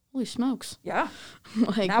like, holy smokes. Yeah.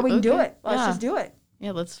 Like, now we can do it. Let's just do it.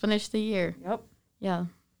 Yeah, let's finish the year. Yep. Yeah.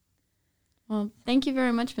 Well, thank you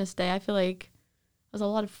very much, Miss Day. I feel like it was a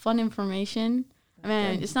lot of fun information. I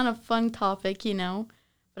mean, it's not a fun topic, you know,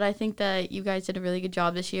 but I think that you guys did a really good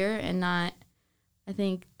job this year, and that I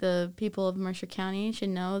think the people of Mercer County should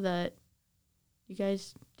know that you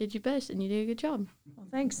guys did your best and you did a good job. Well,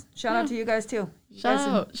 thanks. Shout out to you guys, too. Shout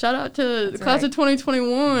out to the class of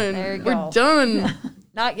 2021. There you We're go. done.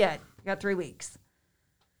 Not yet. We got 3 weeks.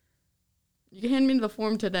 You can hand me the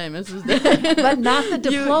form today, Mrs. Day. But not the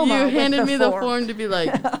diploma. You handed me the form. form to be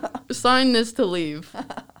like, sign this to leave.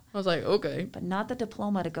 I was like, okay. But not the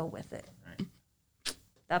diploma to go with it. Right.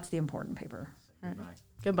 That's the important paper. All right.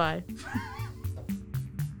 Goodbye.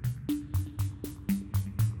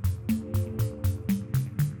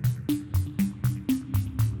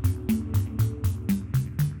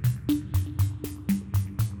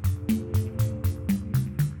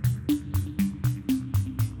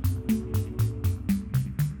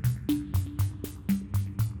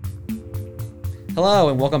 Hello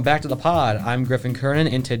and welcome back to the pod. I'm Griffin Kernan,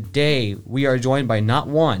 and today we are joined by not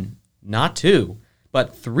one, not two,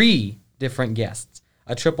 but 3 different guests.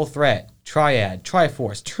 A triple threat, triad,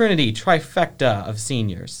 triforce, trinity, trifecta of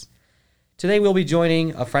seniors. Today we'll be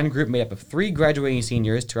joining a friend group made up of 3 graduating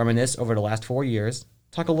seniors to reminisce over the last 4 years,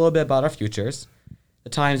 talk a little bit about our futures, the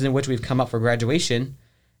times in which we've come up for graduation,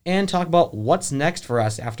 and talk about what's next for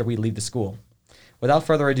us after we leave the school. Without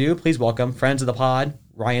further ado, please welcome friends of the pod,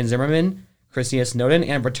 Ryan Zimmerman, Christina Snowden,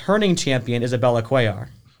 and returning champion Isabella Cuellar.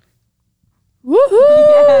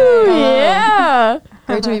 Woohoo! Yeah.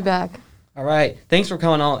 Great to be back. All right. Thanks for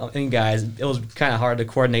coming on in, guys. It was kind of hard to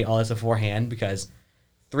coordinate all this beforehand because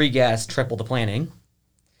 3 guests tripled the planning.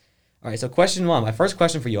 All right. So question 1, my first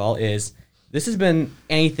question for you all is, this has been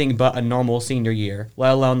anything but a normal senior year,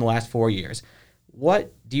 let alone the last 4 years.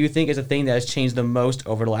 What do you think is the thing that has changed the most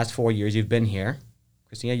over the last 4 years you've been here?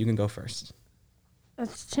 Christina, you can go first.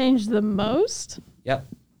 That's changed the most? Yep.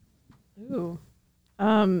 Ooh.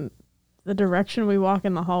 The direction we walk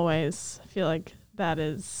in the hallways. I feel like that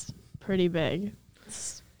is pretty big.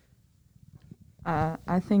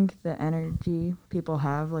 I think the energy people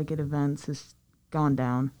have like at events has gone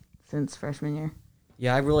down since freshman year.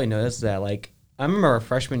 Yeah, I really noticed that. Like, I remember our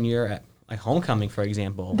freshman year at like homecoming, for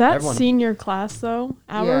example. That senior class, though,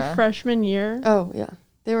 our Yeah. freshman year. Oh, yeah.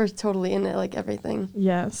 They were totally in it, like everything.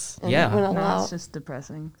 Yes. And Yeah. went all Now out. it's just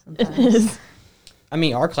depressing It sometimes. is. I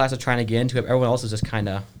mean, our class is trying to get into it. Everyone else is just kind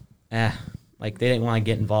of, like they didn't want to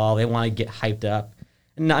get involved. They want to get hyped up.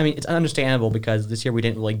 And I mean, it's understandable because this year we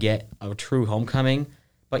didn't really get a true homecoming.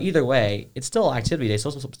 But either way, it's still activity day.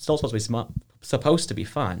 Still supposed to be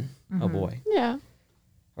fun. Oh boy. Yeah.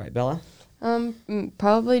 All right, Bella.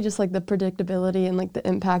 Probably just like the predictability and like the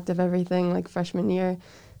impact of everything. Like freshman year,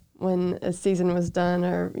 when a season was done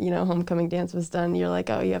or homecoming dance was done, you're like,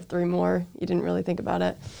 oh, you have 3 more. You didn't really think about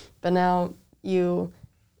it, but now you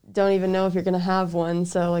don't even know if you're gonna have one.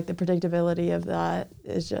 So like the predictability of that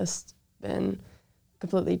has just been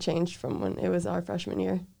completely changed from when it was our freshman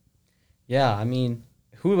year. Yeah, I mean,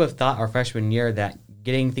 who would have thought our freshman year that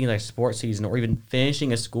getting things like sports season or even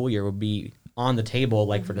finishing a school year would be on the table,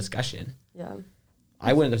 like for discussion? Yeah.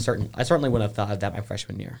 I certainly wouldn't have thought of that my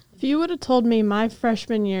freshman year. If you would have told me my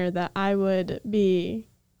freshman year that I would be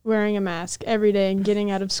wearing a mask every day and getting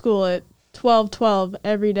out of school at 12:12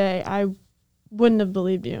 every day, I wouldn't have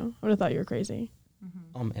believed you. I would have thought you were crazy.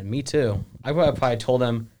 And me too. I would have probably told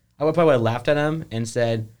him, I would probably have laughed at him and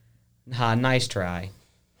said, nice try.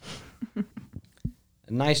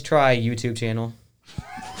 Nice try, YouTube channel.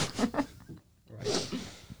 Right.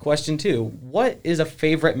 Question 2. What is a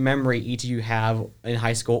favorite memory each of you have in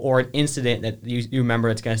high school or an incident that you remember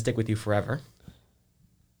that's going to stick with you forever?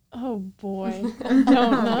 Oh boy. I don't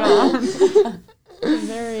know.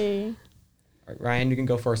 Very. All right, Ryan, you can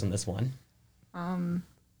go first on this one.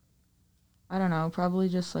 I don't know, probably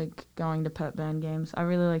just like going to pep band games. I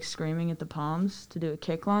really like screaming at the Palms to do a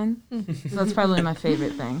kick line. So that's probably my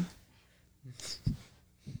favorite thing.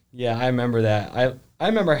 Yeah, I remember that. I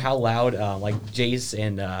remember how loud like Jace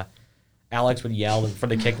and Alex would yell for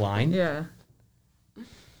the kick line. Yeah.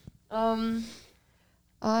 I'll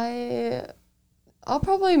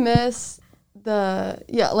probably miss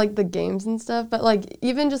the games and stuff, but like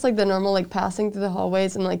even just like the normal like passing through the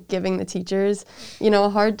hallways and like giving the teachers a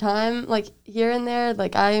hard time like here and there,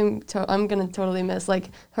 like I'm gonna totally miss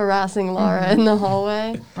like harassing Laura in the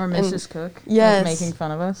hallway Or Mrs. Cook. Yes. Like, making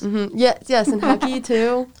fun of us. yes, and Hucky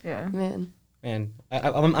too. Yeah. Man,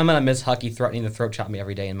 I'm gonna miss Hucky threatening to throat chop me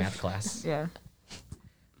every day in math class. Yeah.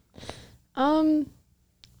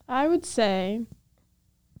 I would say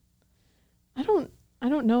I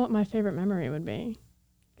don't know what my favorite memory would be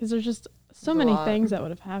because there's just so many things that would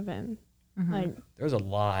have happened. Like There's a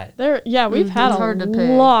lot. we've had It's hard to pick.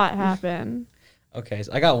 lot happen. Okay,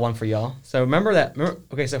 so I got one for y'all. So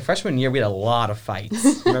so freshman year we had a lot of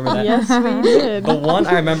fights. Remember that? Yes, we did. The one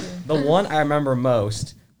I remember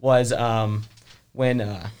most was when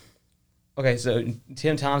so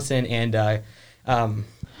Tim Thompson and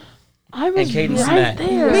I was Caden right Smet.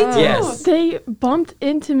 there. Me too. Yes. They bumped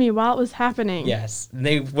into me while it was happening. Yes, and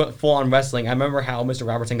they went full on wrestling. I remember how Mr.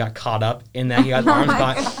 Robertson got caught up in that. He got his arms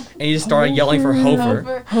caught, and he just started yelling for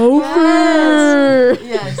Hofer. Hofer.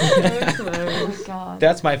 Yes. Oh my God.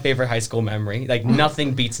 That's my favorite high school memory. Like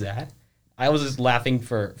nothing beats that. I was just laughing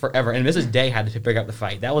for forever, and Mrs. Day had to pick up the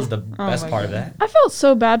fight. That was the best part of that. I felt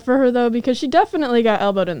so bad for her though because she definitely got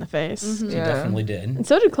elbowed in the face. She definitely did. And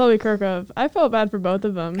so did Chloe Kirkov. I felt bad for both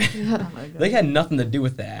of them. They had nothing to do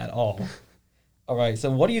with that at all. All right, so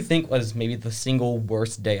what do you think was maybe the single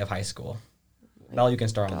worst day of high school? Mel, you can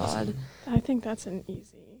start on this God. one. I think that's an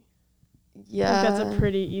easy. I Yeah. think that's a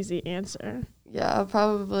pretty easy answer. Yeah,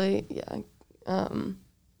 probably. Yeah,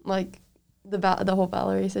 like the whole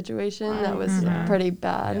Valerie situation that was pretty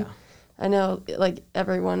bad. Yeah. I know, like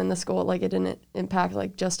everyone in the school, like it didn't impact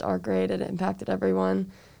like just our grade; it impacted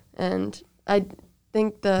everyone, and I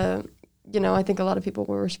think I think a lot of people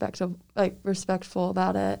were respectful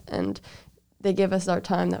about it, and they gave us our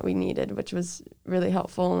time that we needed, which was really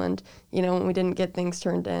helpful. And, when we didn't get things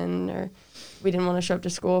turned in or we didn't want to show up to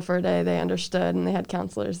school for a day, they understood and they had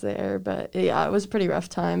counselors there. But yeah, it was a pretty rough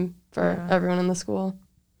time for everyone in the school.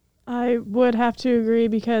 I would have to agree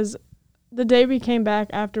because the day we came back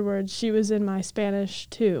afterwards, she was in my Spanish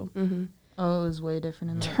too. Mm-hmm. Oh, it was way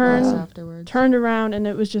different in the class afterwards. Turned around and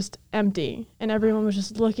it was just empty and everyone was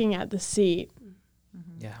just looking at the seat.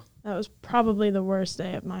 Mm-hmm. Yeah. That was probably the worst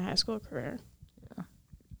day of my high school career. Yeah.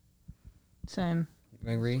 Same.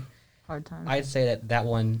 You agree? Hard time. I'd say that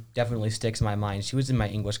one definitely sticks in my mind. She was in my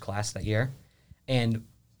English class that year, and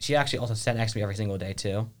she actually also sat next to me every single day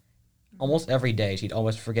too. Almost every day, she'd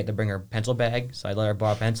always forget to bring her pencil bag, so I'd let her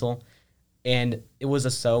borrow a pencil. And it was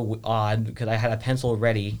just so odd because I had a pencil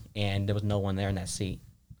ready, and there was no one there in that seat.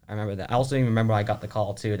 I remember that. I also even remember I got the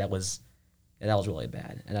call too. That was really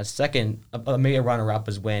bad. And a second, maybe a runner-up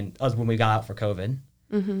was when we got out for COVID.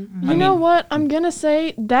 Mm-hmm. You know what? I'm going to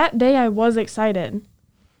say that day I was excited.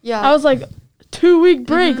 Yeah. I was like, 2-week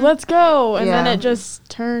break, let's go. And then it just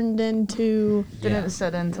turned into... Didn't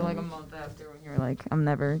set into like a month after when you were like, I'm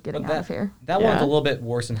never getting out of here. That one's a little bit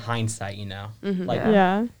worse in hindsight, Mm-hmm.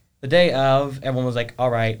 Like, the day of, everyone was like,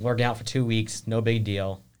 all right, we're getting out for 2 weeks, no big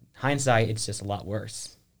deal. Hindsight, it's just a lot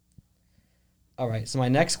worse. All right, so my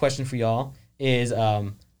next question for y'all is,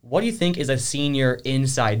 what do you think is a senior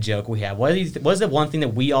inside joke we have? What is the one thing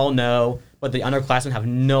that we all know, but the underclassmen have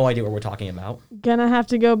no idea what we're talking about? Gonna have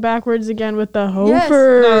to go backwards again with the hofer. Yes.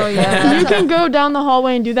 Oh, yeah. You can go down the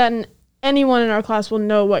hallway and do that, and anyone in our class will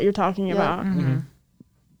know what you're talking about. Mm-hmm.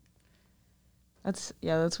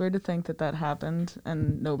 That's weird to think that happened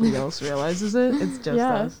and nobody else realizes it. It's just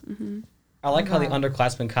us. Mm-hmm. I like how the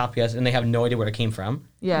underclassmen copy us and they have no idea where it came from.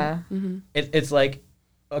 Yeah. Mm-hmm. It's like,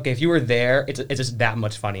 okay, if you were there, it's just that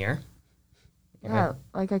much funnier. Yeah,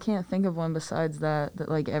 like I can't think of one besides that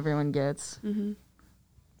like everyone gets. Mm-hmm.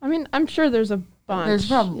 I mean, I'm sure there's a bunch. There's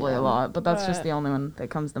probably a lot, but that's just the only one that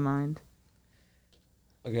comes to mind.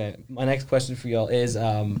 Okay, my next question for y'all is,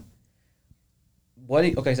 so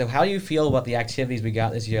how do you feel about the activities we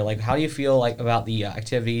got this year? Like, how do you feel like about the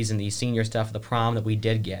activities and the senior stuff, the prom that we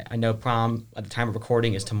did get? I know prom at the time of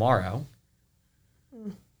recording is tomorrow.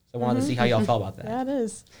 So I wanted to see how y'all felt about that. That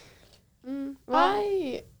is.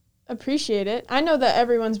 I appreciate it. I know that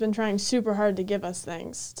everyone's been trying super hard to give us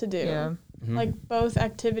things to do. Yeah. Mm-hmm. Like both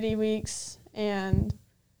activity weeks and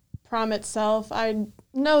prom itself. I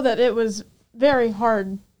know that it was very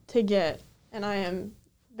hard to get, and I am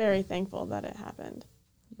very thankful that it happened.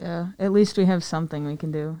 Yeah, at least we have something we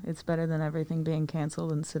can do. It's better than everything being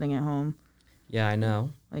canceled and sitting at home. Yeah, I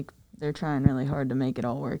know. Like, they're trying really hard to make it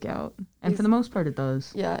all work out. And for the most part, it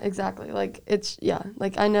does. Yeah, exactly. Like,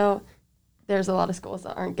 like I know there's a lot of schools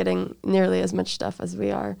that aren't getting nearly as much stuff as we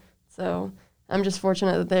are. So I'm just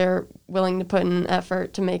fortunate that they're willing to put in an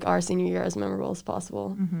effort to make our senior year as memorable as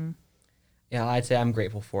possible. Mm-hmm. Yeah, I'd say I'm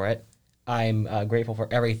grateful for it. I'm grateful for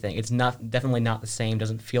everything. It's definitely not the same.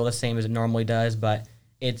 Doesn't feel the same as it normally does, but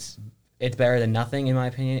it's better than nothing in my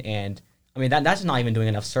opinion. And I mean that's not even doing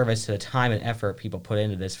enough service to the time and effort people put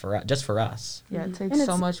into this just for us. Yeah, it takes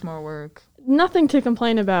so much more work. Nothing to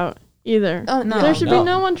complain about either. There should be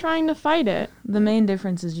no one trying to fight it. The main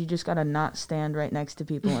difference is you just gotta not stand right next to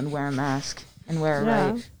people and wear a mask and wear it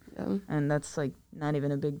right. Yeah. And that's like not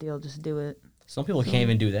even a big deal. Just do it. Some people can't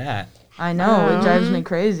even do that. I know. It drives me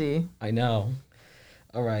crazy. I know.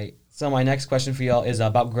 All right. So my next question for y'all is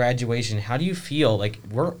about graduation. How do you feel? Like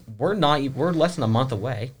we're less than a month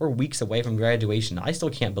away. We're weeks away from graduation. I still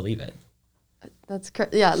can't believe it. That's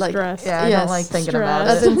yeah, like Stress. Yeah, I don't like thinking about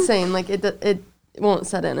That's it. insane. Like it won't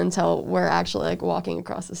set in until we're actually like walking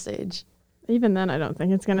across the stage. Even then, I don't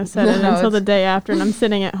think it's gonna set in until the day after, and I'm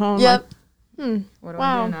sitting at home. Yep. Like, What do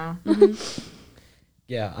wow. I do now?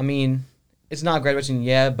 Yeah, I mean, it's not graduation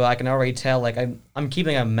yet, but I can already tell. Like I'm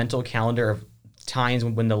keeping a mental calendar of times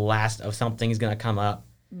when the last of something is gonna come up.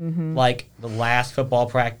 Mm-hmm. Like the last football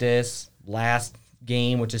practice, last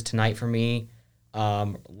game, which is tonight for me.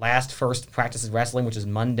 Last first practice is wrestling, which is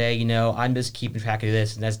Monday. You know, I'm just keeping track of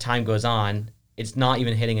this, and as time goes on, it's not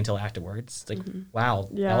even hitting until afterwards. It's like, wow,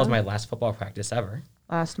 that was my last football practice ever.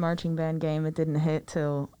 Last marching band game, it didn't hit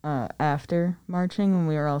till after marching when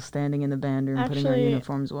we were all standing in the band room putting our Actually,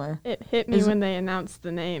 uniforms away. It hit me when they announced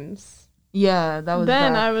the names. Yeah, that was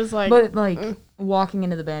Then bad. I was like, But like walking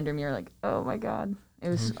into the band room, you're like, oh my god, it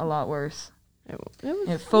was a lot worse.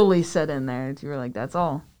 It fully set in there. You were like, that's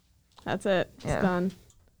all. That's it. It's Yeah. done.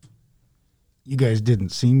 You guys didn't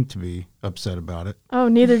seem to be upset about it. Oh,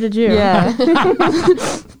 neither did you. Yeah.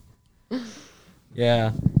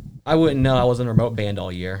 Yeah. I wouldn't know. I was in a remote band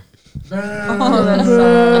all year. Oh,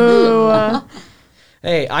 that's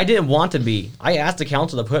Hey, I didn't want to be. I asked the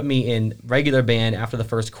council to put me in regular band after the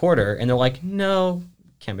first quarter, and they're like, no,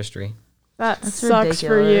 chemistry. That That's sucks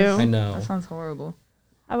for ridiculous. I you. know. That sounds horrible.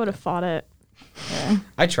 I would have fought it.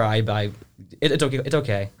 I tried, but it's okay. It's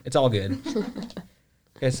okay. It's all good.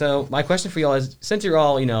 Okay, so my question for y'all is, since you're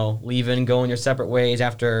all, leaving, going your separate ways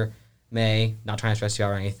after May, not trying to stress you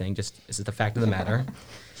out or anything, just this is the fact of the matter.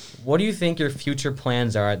 What do you think your future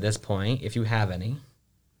plans are at this point, if you have any?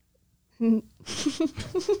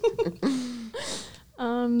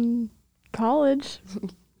 College.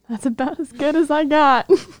 That's about as good as I got.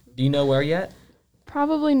 Do you know where yet?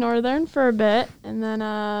 Probably Northern for a bit, and then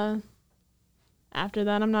after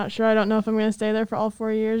that, I'm not sure. I don't know if I'm going to stay there for all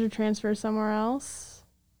 4 years or transfer somewhere else.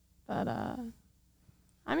 But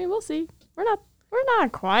I mean, we'll see. We're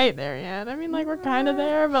not quite there yet. I mean, like, we're kind of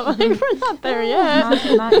there, but like we're not there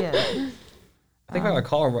yet. not yet. I think if I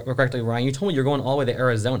recall correctly, Ryan, you told me you're going all the way to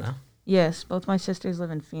Arizona. Yes, both my sisters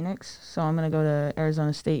live in Phoenix, so I'm going to go to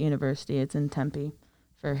Arizona State University. It's in Tempe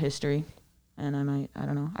for history. And I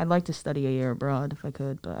don't know. I'd like to study a year abroad if I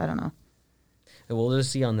could, but I don't know. And we'll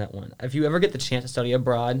just see on that one. If you ever get the chance to study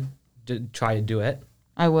abroad, try to do it.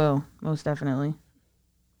 I will, most definitely.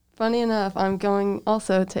 Funny enough, I'm going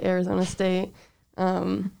also to Arizona State,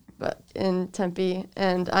 but in Tempe,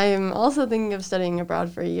 and I am also thinking of studying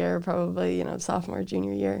abroad for a year, probably, sophomore,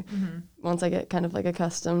 junior year, once I get kind of like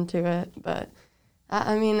accustomed to it. But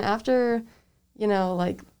I mean, after,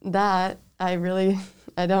 like that, I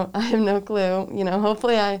have no clue.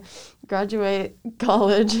 Hopefully I graduate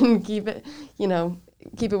college and keep it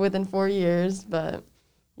within 4 years, but,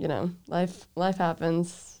 life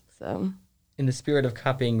happens, so. In the spirit of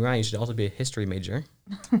copying Ryan, you should also be a history major.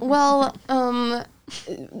 Well,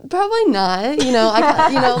 probably not.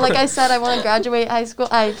 Like I said, I want to graduate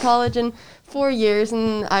college in 4 years,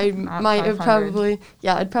 and I might have 500.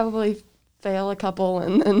 I'd probably fail a couple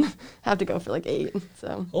and then have to go for like 8.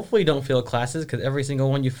 So Hopefully you don't fail classes, because every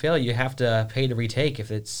single one you fail, you have to pay to retake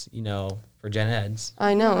if it's, for gen eds.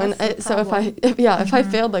 I know, and so if I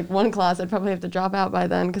failed like one class, I'd probably have to drop out by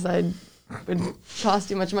then because would cost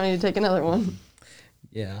too much money to take another one.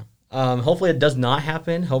 Yeah. Hopefully it does not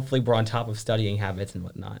happen. Hopefully we're on top of studying habits and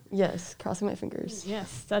whatnot. Yes, crossing my fingers. Yes,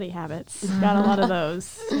 study habits. Got a lot of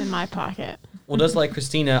those in my pocket. Well, just like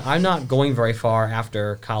Christina, I'm not going very far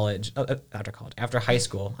after high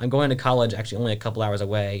school. I'm going to college actually only a couple hours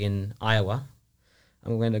away in Iowa.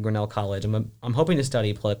 I'm going to Grinnell College. I'm hoping to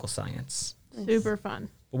study political science. Super fun.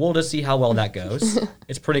 But we'll just see how well that goes.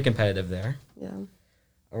 It's pretty competitive there. Yeah.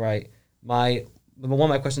 All right. One of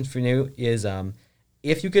my questions for you is,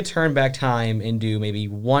 if you could turn back time and do maybe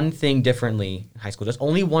one thing differently in high school, just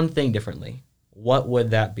only one thing differently, what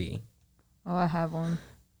would that be? Oh, I have one.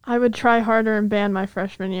 I would try harder in band my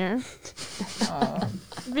freshman year.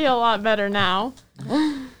 Be a lot better now.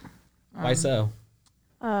 Why so?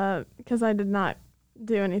 Because I did not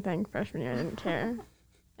do anything freshman year. I didn't care.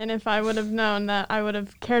 And if I would have known that I would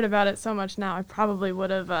have cared about it so much now, I probably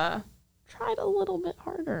would have tried a little bit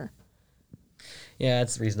harder. Yeah,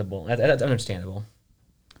 that's reasonable. That's understandable.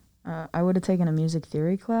 I would have taken a music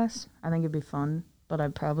theory class. I think it'd be fun, but I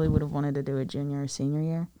probably would have wanted to do it junior or senior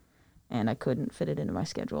year, and I couldn't fit it into my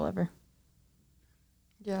schedule ever.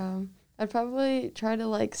 Yeah. I'd probably try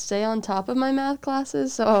to stay on top of my math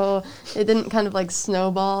classes so it didn't kind of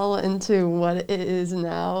snowball into what it is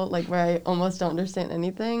now, where I almost don't understand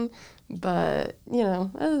anything. But,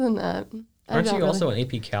 other than that. Aren't you also an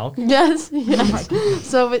AP Calc? Yes.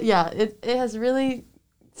 So, but yeah, it has really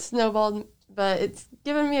snowballed, but it's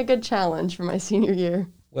given me a good challenge for my senior year.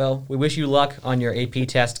 Well, we wish you luck on your AP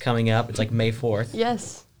test coming up. It's May 4th.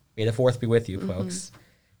 Yes. May the 4th be with you, folks.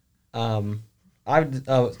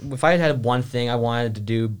 If I had one thing I wanted to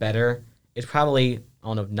do better, it's probably,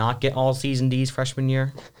 not get all season D's freshman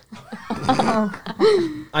year.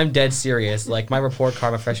 I'm dead serious. My report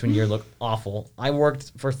card my freshman year looked awful. I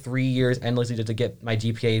worked for 3 years endlessly just to get my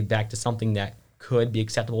GPA back to something that could be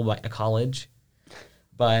acceptable by a college.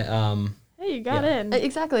 But, hey, you got in.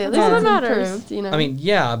 Exactly. At That's all least that it's matters. improved, I mean,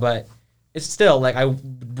 yeah, but it's still, I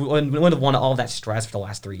wouldn't have wanted all that stress for the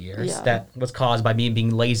last 3 years that was caused by me being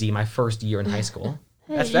lazy my first year in high school.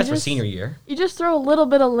 Hey, that's for senior year. You just throw a little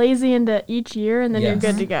bit of lazy into each year, and then you're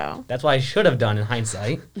good to go. That's what I should have done in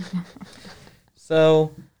hindsight.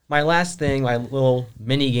 So my last thing, my little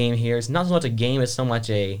mini game here, is not so much a game as so much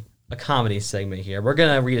a comedy segment here. We're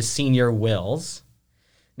going to read a senior wills.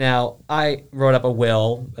 Now, I wrote up a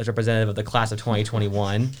will as representative of the class of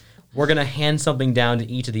 2021. We're going to hand something down to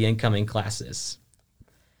each of the incoming classes.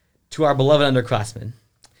 To our beloved underclassmen,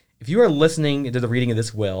 if you are listening to the reading of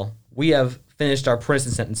this will, we have finished our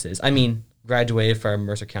prison sentences. I mean, graduated from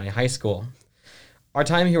Mercer County High School. Our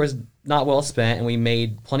time here was not well spent, and we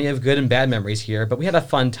made plenty of good and bad memories here, but we had a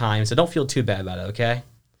fun time, so don't feel too bad about it, okay?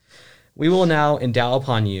 We will now endow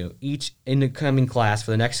upon you, each incoming class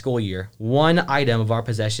for the next school year, one item of our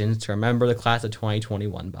possessions to remember the class of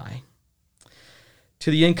 2021 by.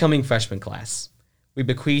 To the incoming freshman class, we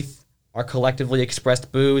bequeath our collectively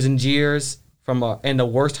expressed boos and jeers and the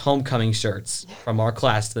worst homecoming shirts from our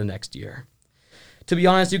class to the next year. To be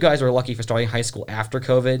honest, you guys are lucky for starting high school after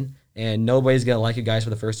COVID, and nobody's going to like you guys for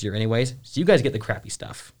the first year anyways, so you guys get the crappy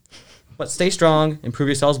stuff. But stay strong and prove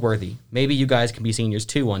yourselves worthy. Maybe you guys can be seniors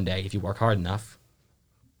too one day if you work hard enough.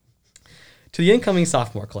 To the incoming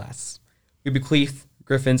sophomore class, we bequeath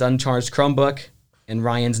Griffin's uncharged Chromebook and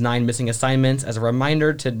Ryan's 9 missing assignments as a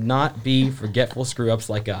reminder to not be forgetful screw-ups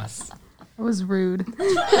like us. That was rude.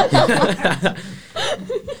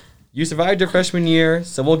 You survived your freshman year,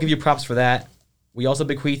 so we'll give you props for that. We also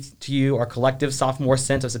bequeath to you our collective sophomore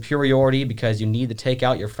sense of superiority because you need to take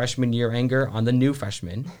out your freshman year anger on the new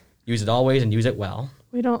freshmen. Use it always and use it well.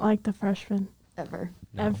 We don't like the freshmen. Ever.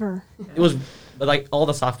 No. Ever. It was like all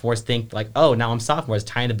the sophomores think like, oh, now I'm sophomores,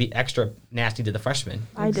 trying to be extra nasty to the freshmen.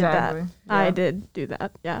 I did that. Yeah. I did do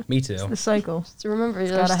that. Yeah. Me too. It's the cycle. So remember,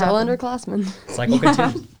 you're gotta still happen. underclassmen. Cycle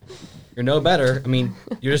continues. You're no better. I mean,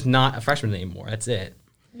 you're just not a freshman anymore. That's it.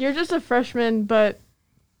 You're just a freshman, but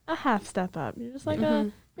a half step up. You're just like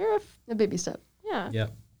a baby step. Yeah.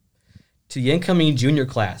 Yep. To the incoming junior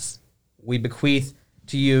class, we bequeath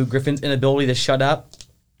to you Griffin's inability to shut up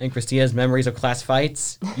and Christina's memories of class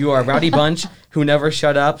fights. You are a rowdy bunch who never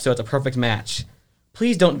shut up, so it's a perfect match.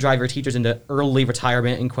 Please don't drive your teachers into early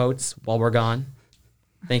retirement, in quotes, while we're gone.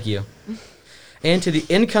 Thank you. And to the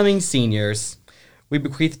incoming seniors, we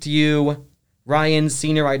bequeath to you Ryan's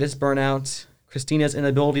senioritis burnout, Christina's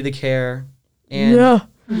inability to care, and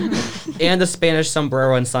the Spanish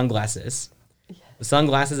sombrero and sunglasses. The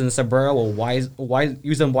sunglasses and the sombrero will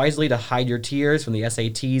use them wisely to hide your tears from the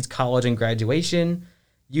SATs, college, and graduation.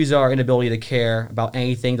 Use our inability to care about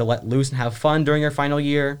anything to let loose and have fun during your final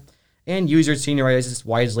year. And use your senioritis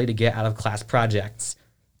wisely to get out of class projects.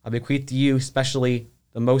 I bequeath to you, especially,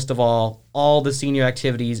 the most of all the senior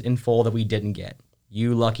activities in full that we didn't get.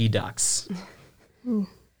 You lucky ducks.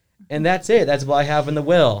 And that's it. That's what I have in the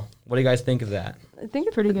will. What do you guys think of that? I think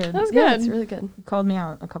it's pretty good. That was Yeah, good. it's really good. You called me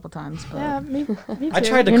out a couple times, but Yeah, me too. I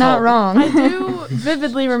tried to you're call. not wrong. I do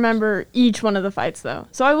vividly remember each one of the fights, though.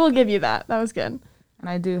 So I will give you that. That was good. And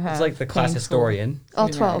I do have. It's like the class painful historian. All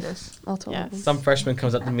 12. senioritis. All 12. Yeah. of them. Some freshman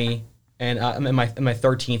comes up to me, and I'm in my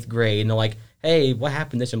 13th grade, and they're like, "Hey, what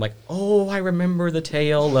happened this?" I'm like, "Oh, I remember the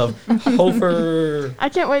tale of Hofer." I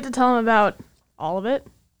can't wait to tell him about all of it.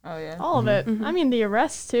 Oh yeah. All of it. I mean, the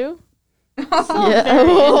arrests, too. Yeah.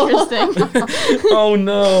 Very interesting. Oh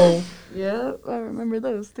no! Yeah, I remember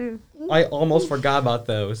those too. I almost forgot about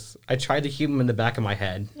those. I tried to keep them in the back of my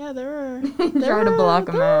head. Yeah, there were. Try to block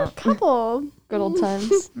them out. Couple. Good old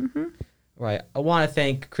times. Right. I want to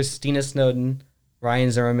thank Christina Snowden, Ryan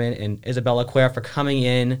Zimmerman, and Isabella Quare for coming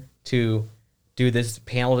in to do this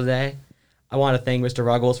panel today. I want to thank Mr.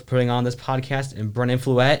 Ruggles for putting on this podcast and Brennan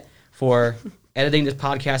Fluette for editing this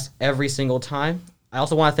podcast every single time. I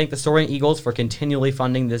also want to thank the Soaring Eagles for continually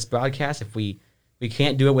funding this broadcast. If we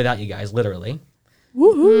can't do it without you guys, literally.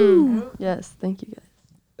 Woohoo. Yes, thank you guys.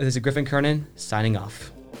 This is Griffin Kernan signing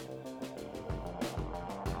off.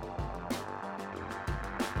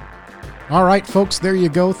 All right, folks, there you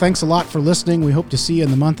go. Thanks a lot for listening. We hope to see you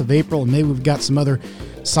in the month of April, and maybe we've got some other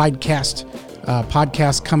sidecast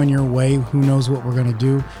podcasts coming your way. Who knows what we're going to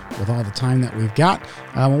do with all the time that we've got.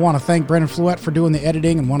 I want to thank Brennan Fluette for doing the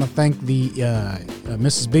editing, and want to thank the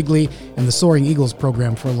Mrs. Bigley and the Soaring Eagles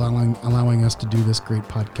program for allowing us to do this great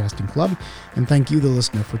podcasting club. And thank you, the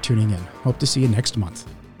listener, for tuning in. Hope to see you next month.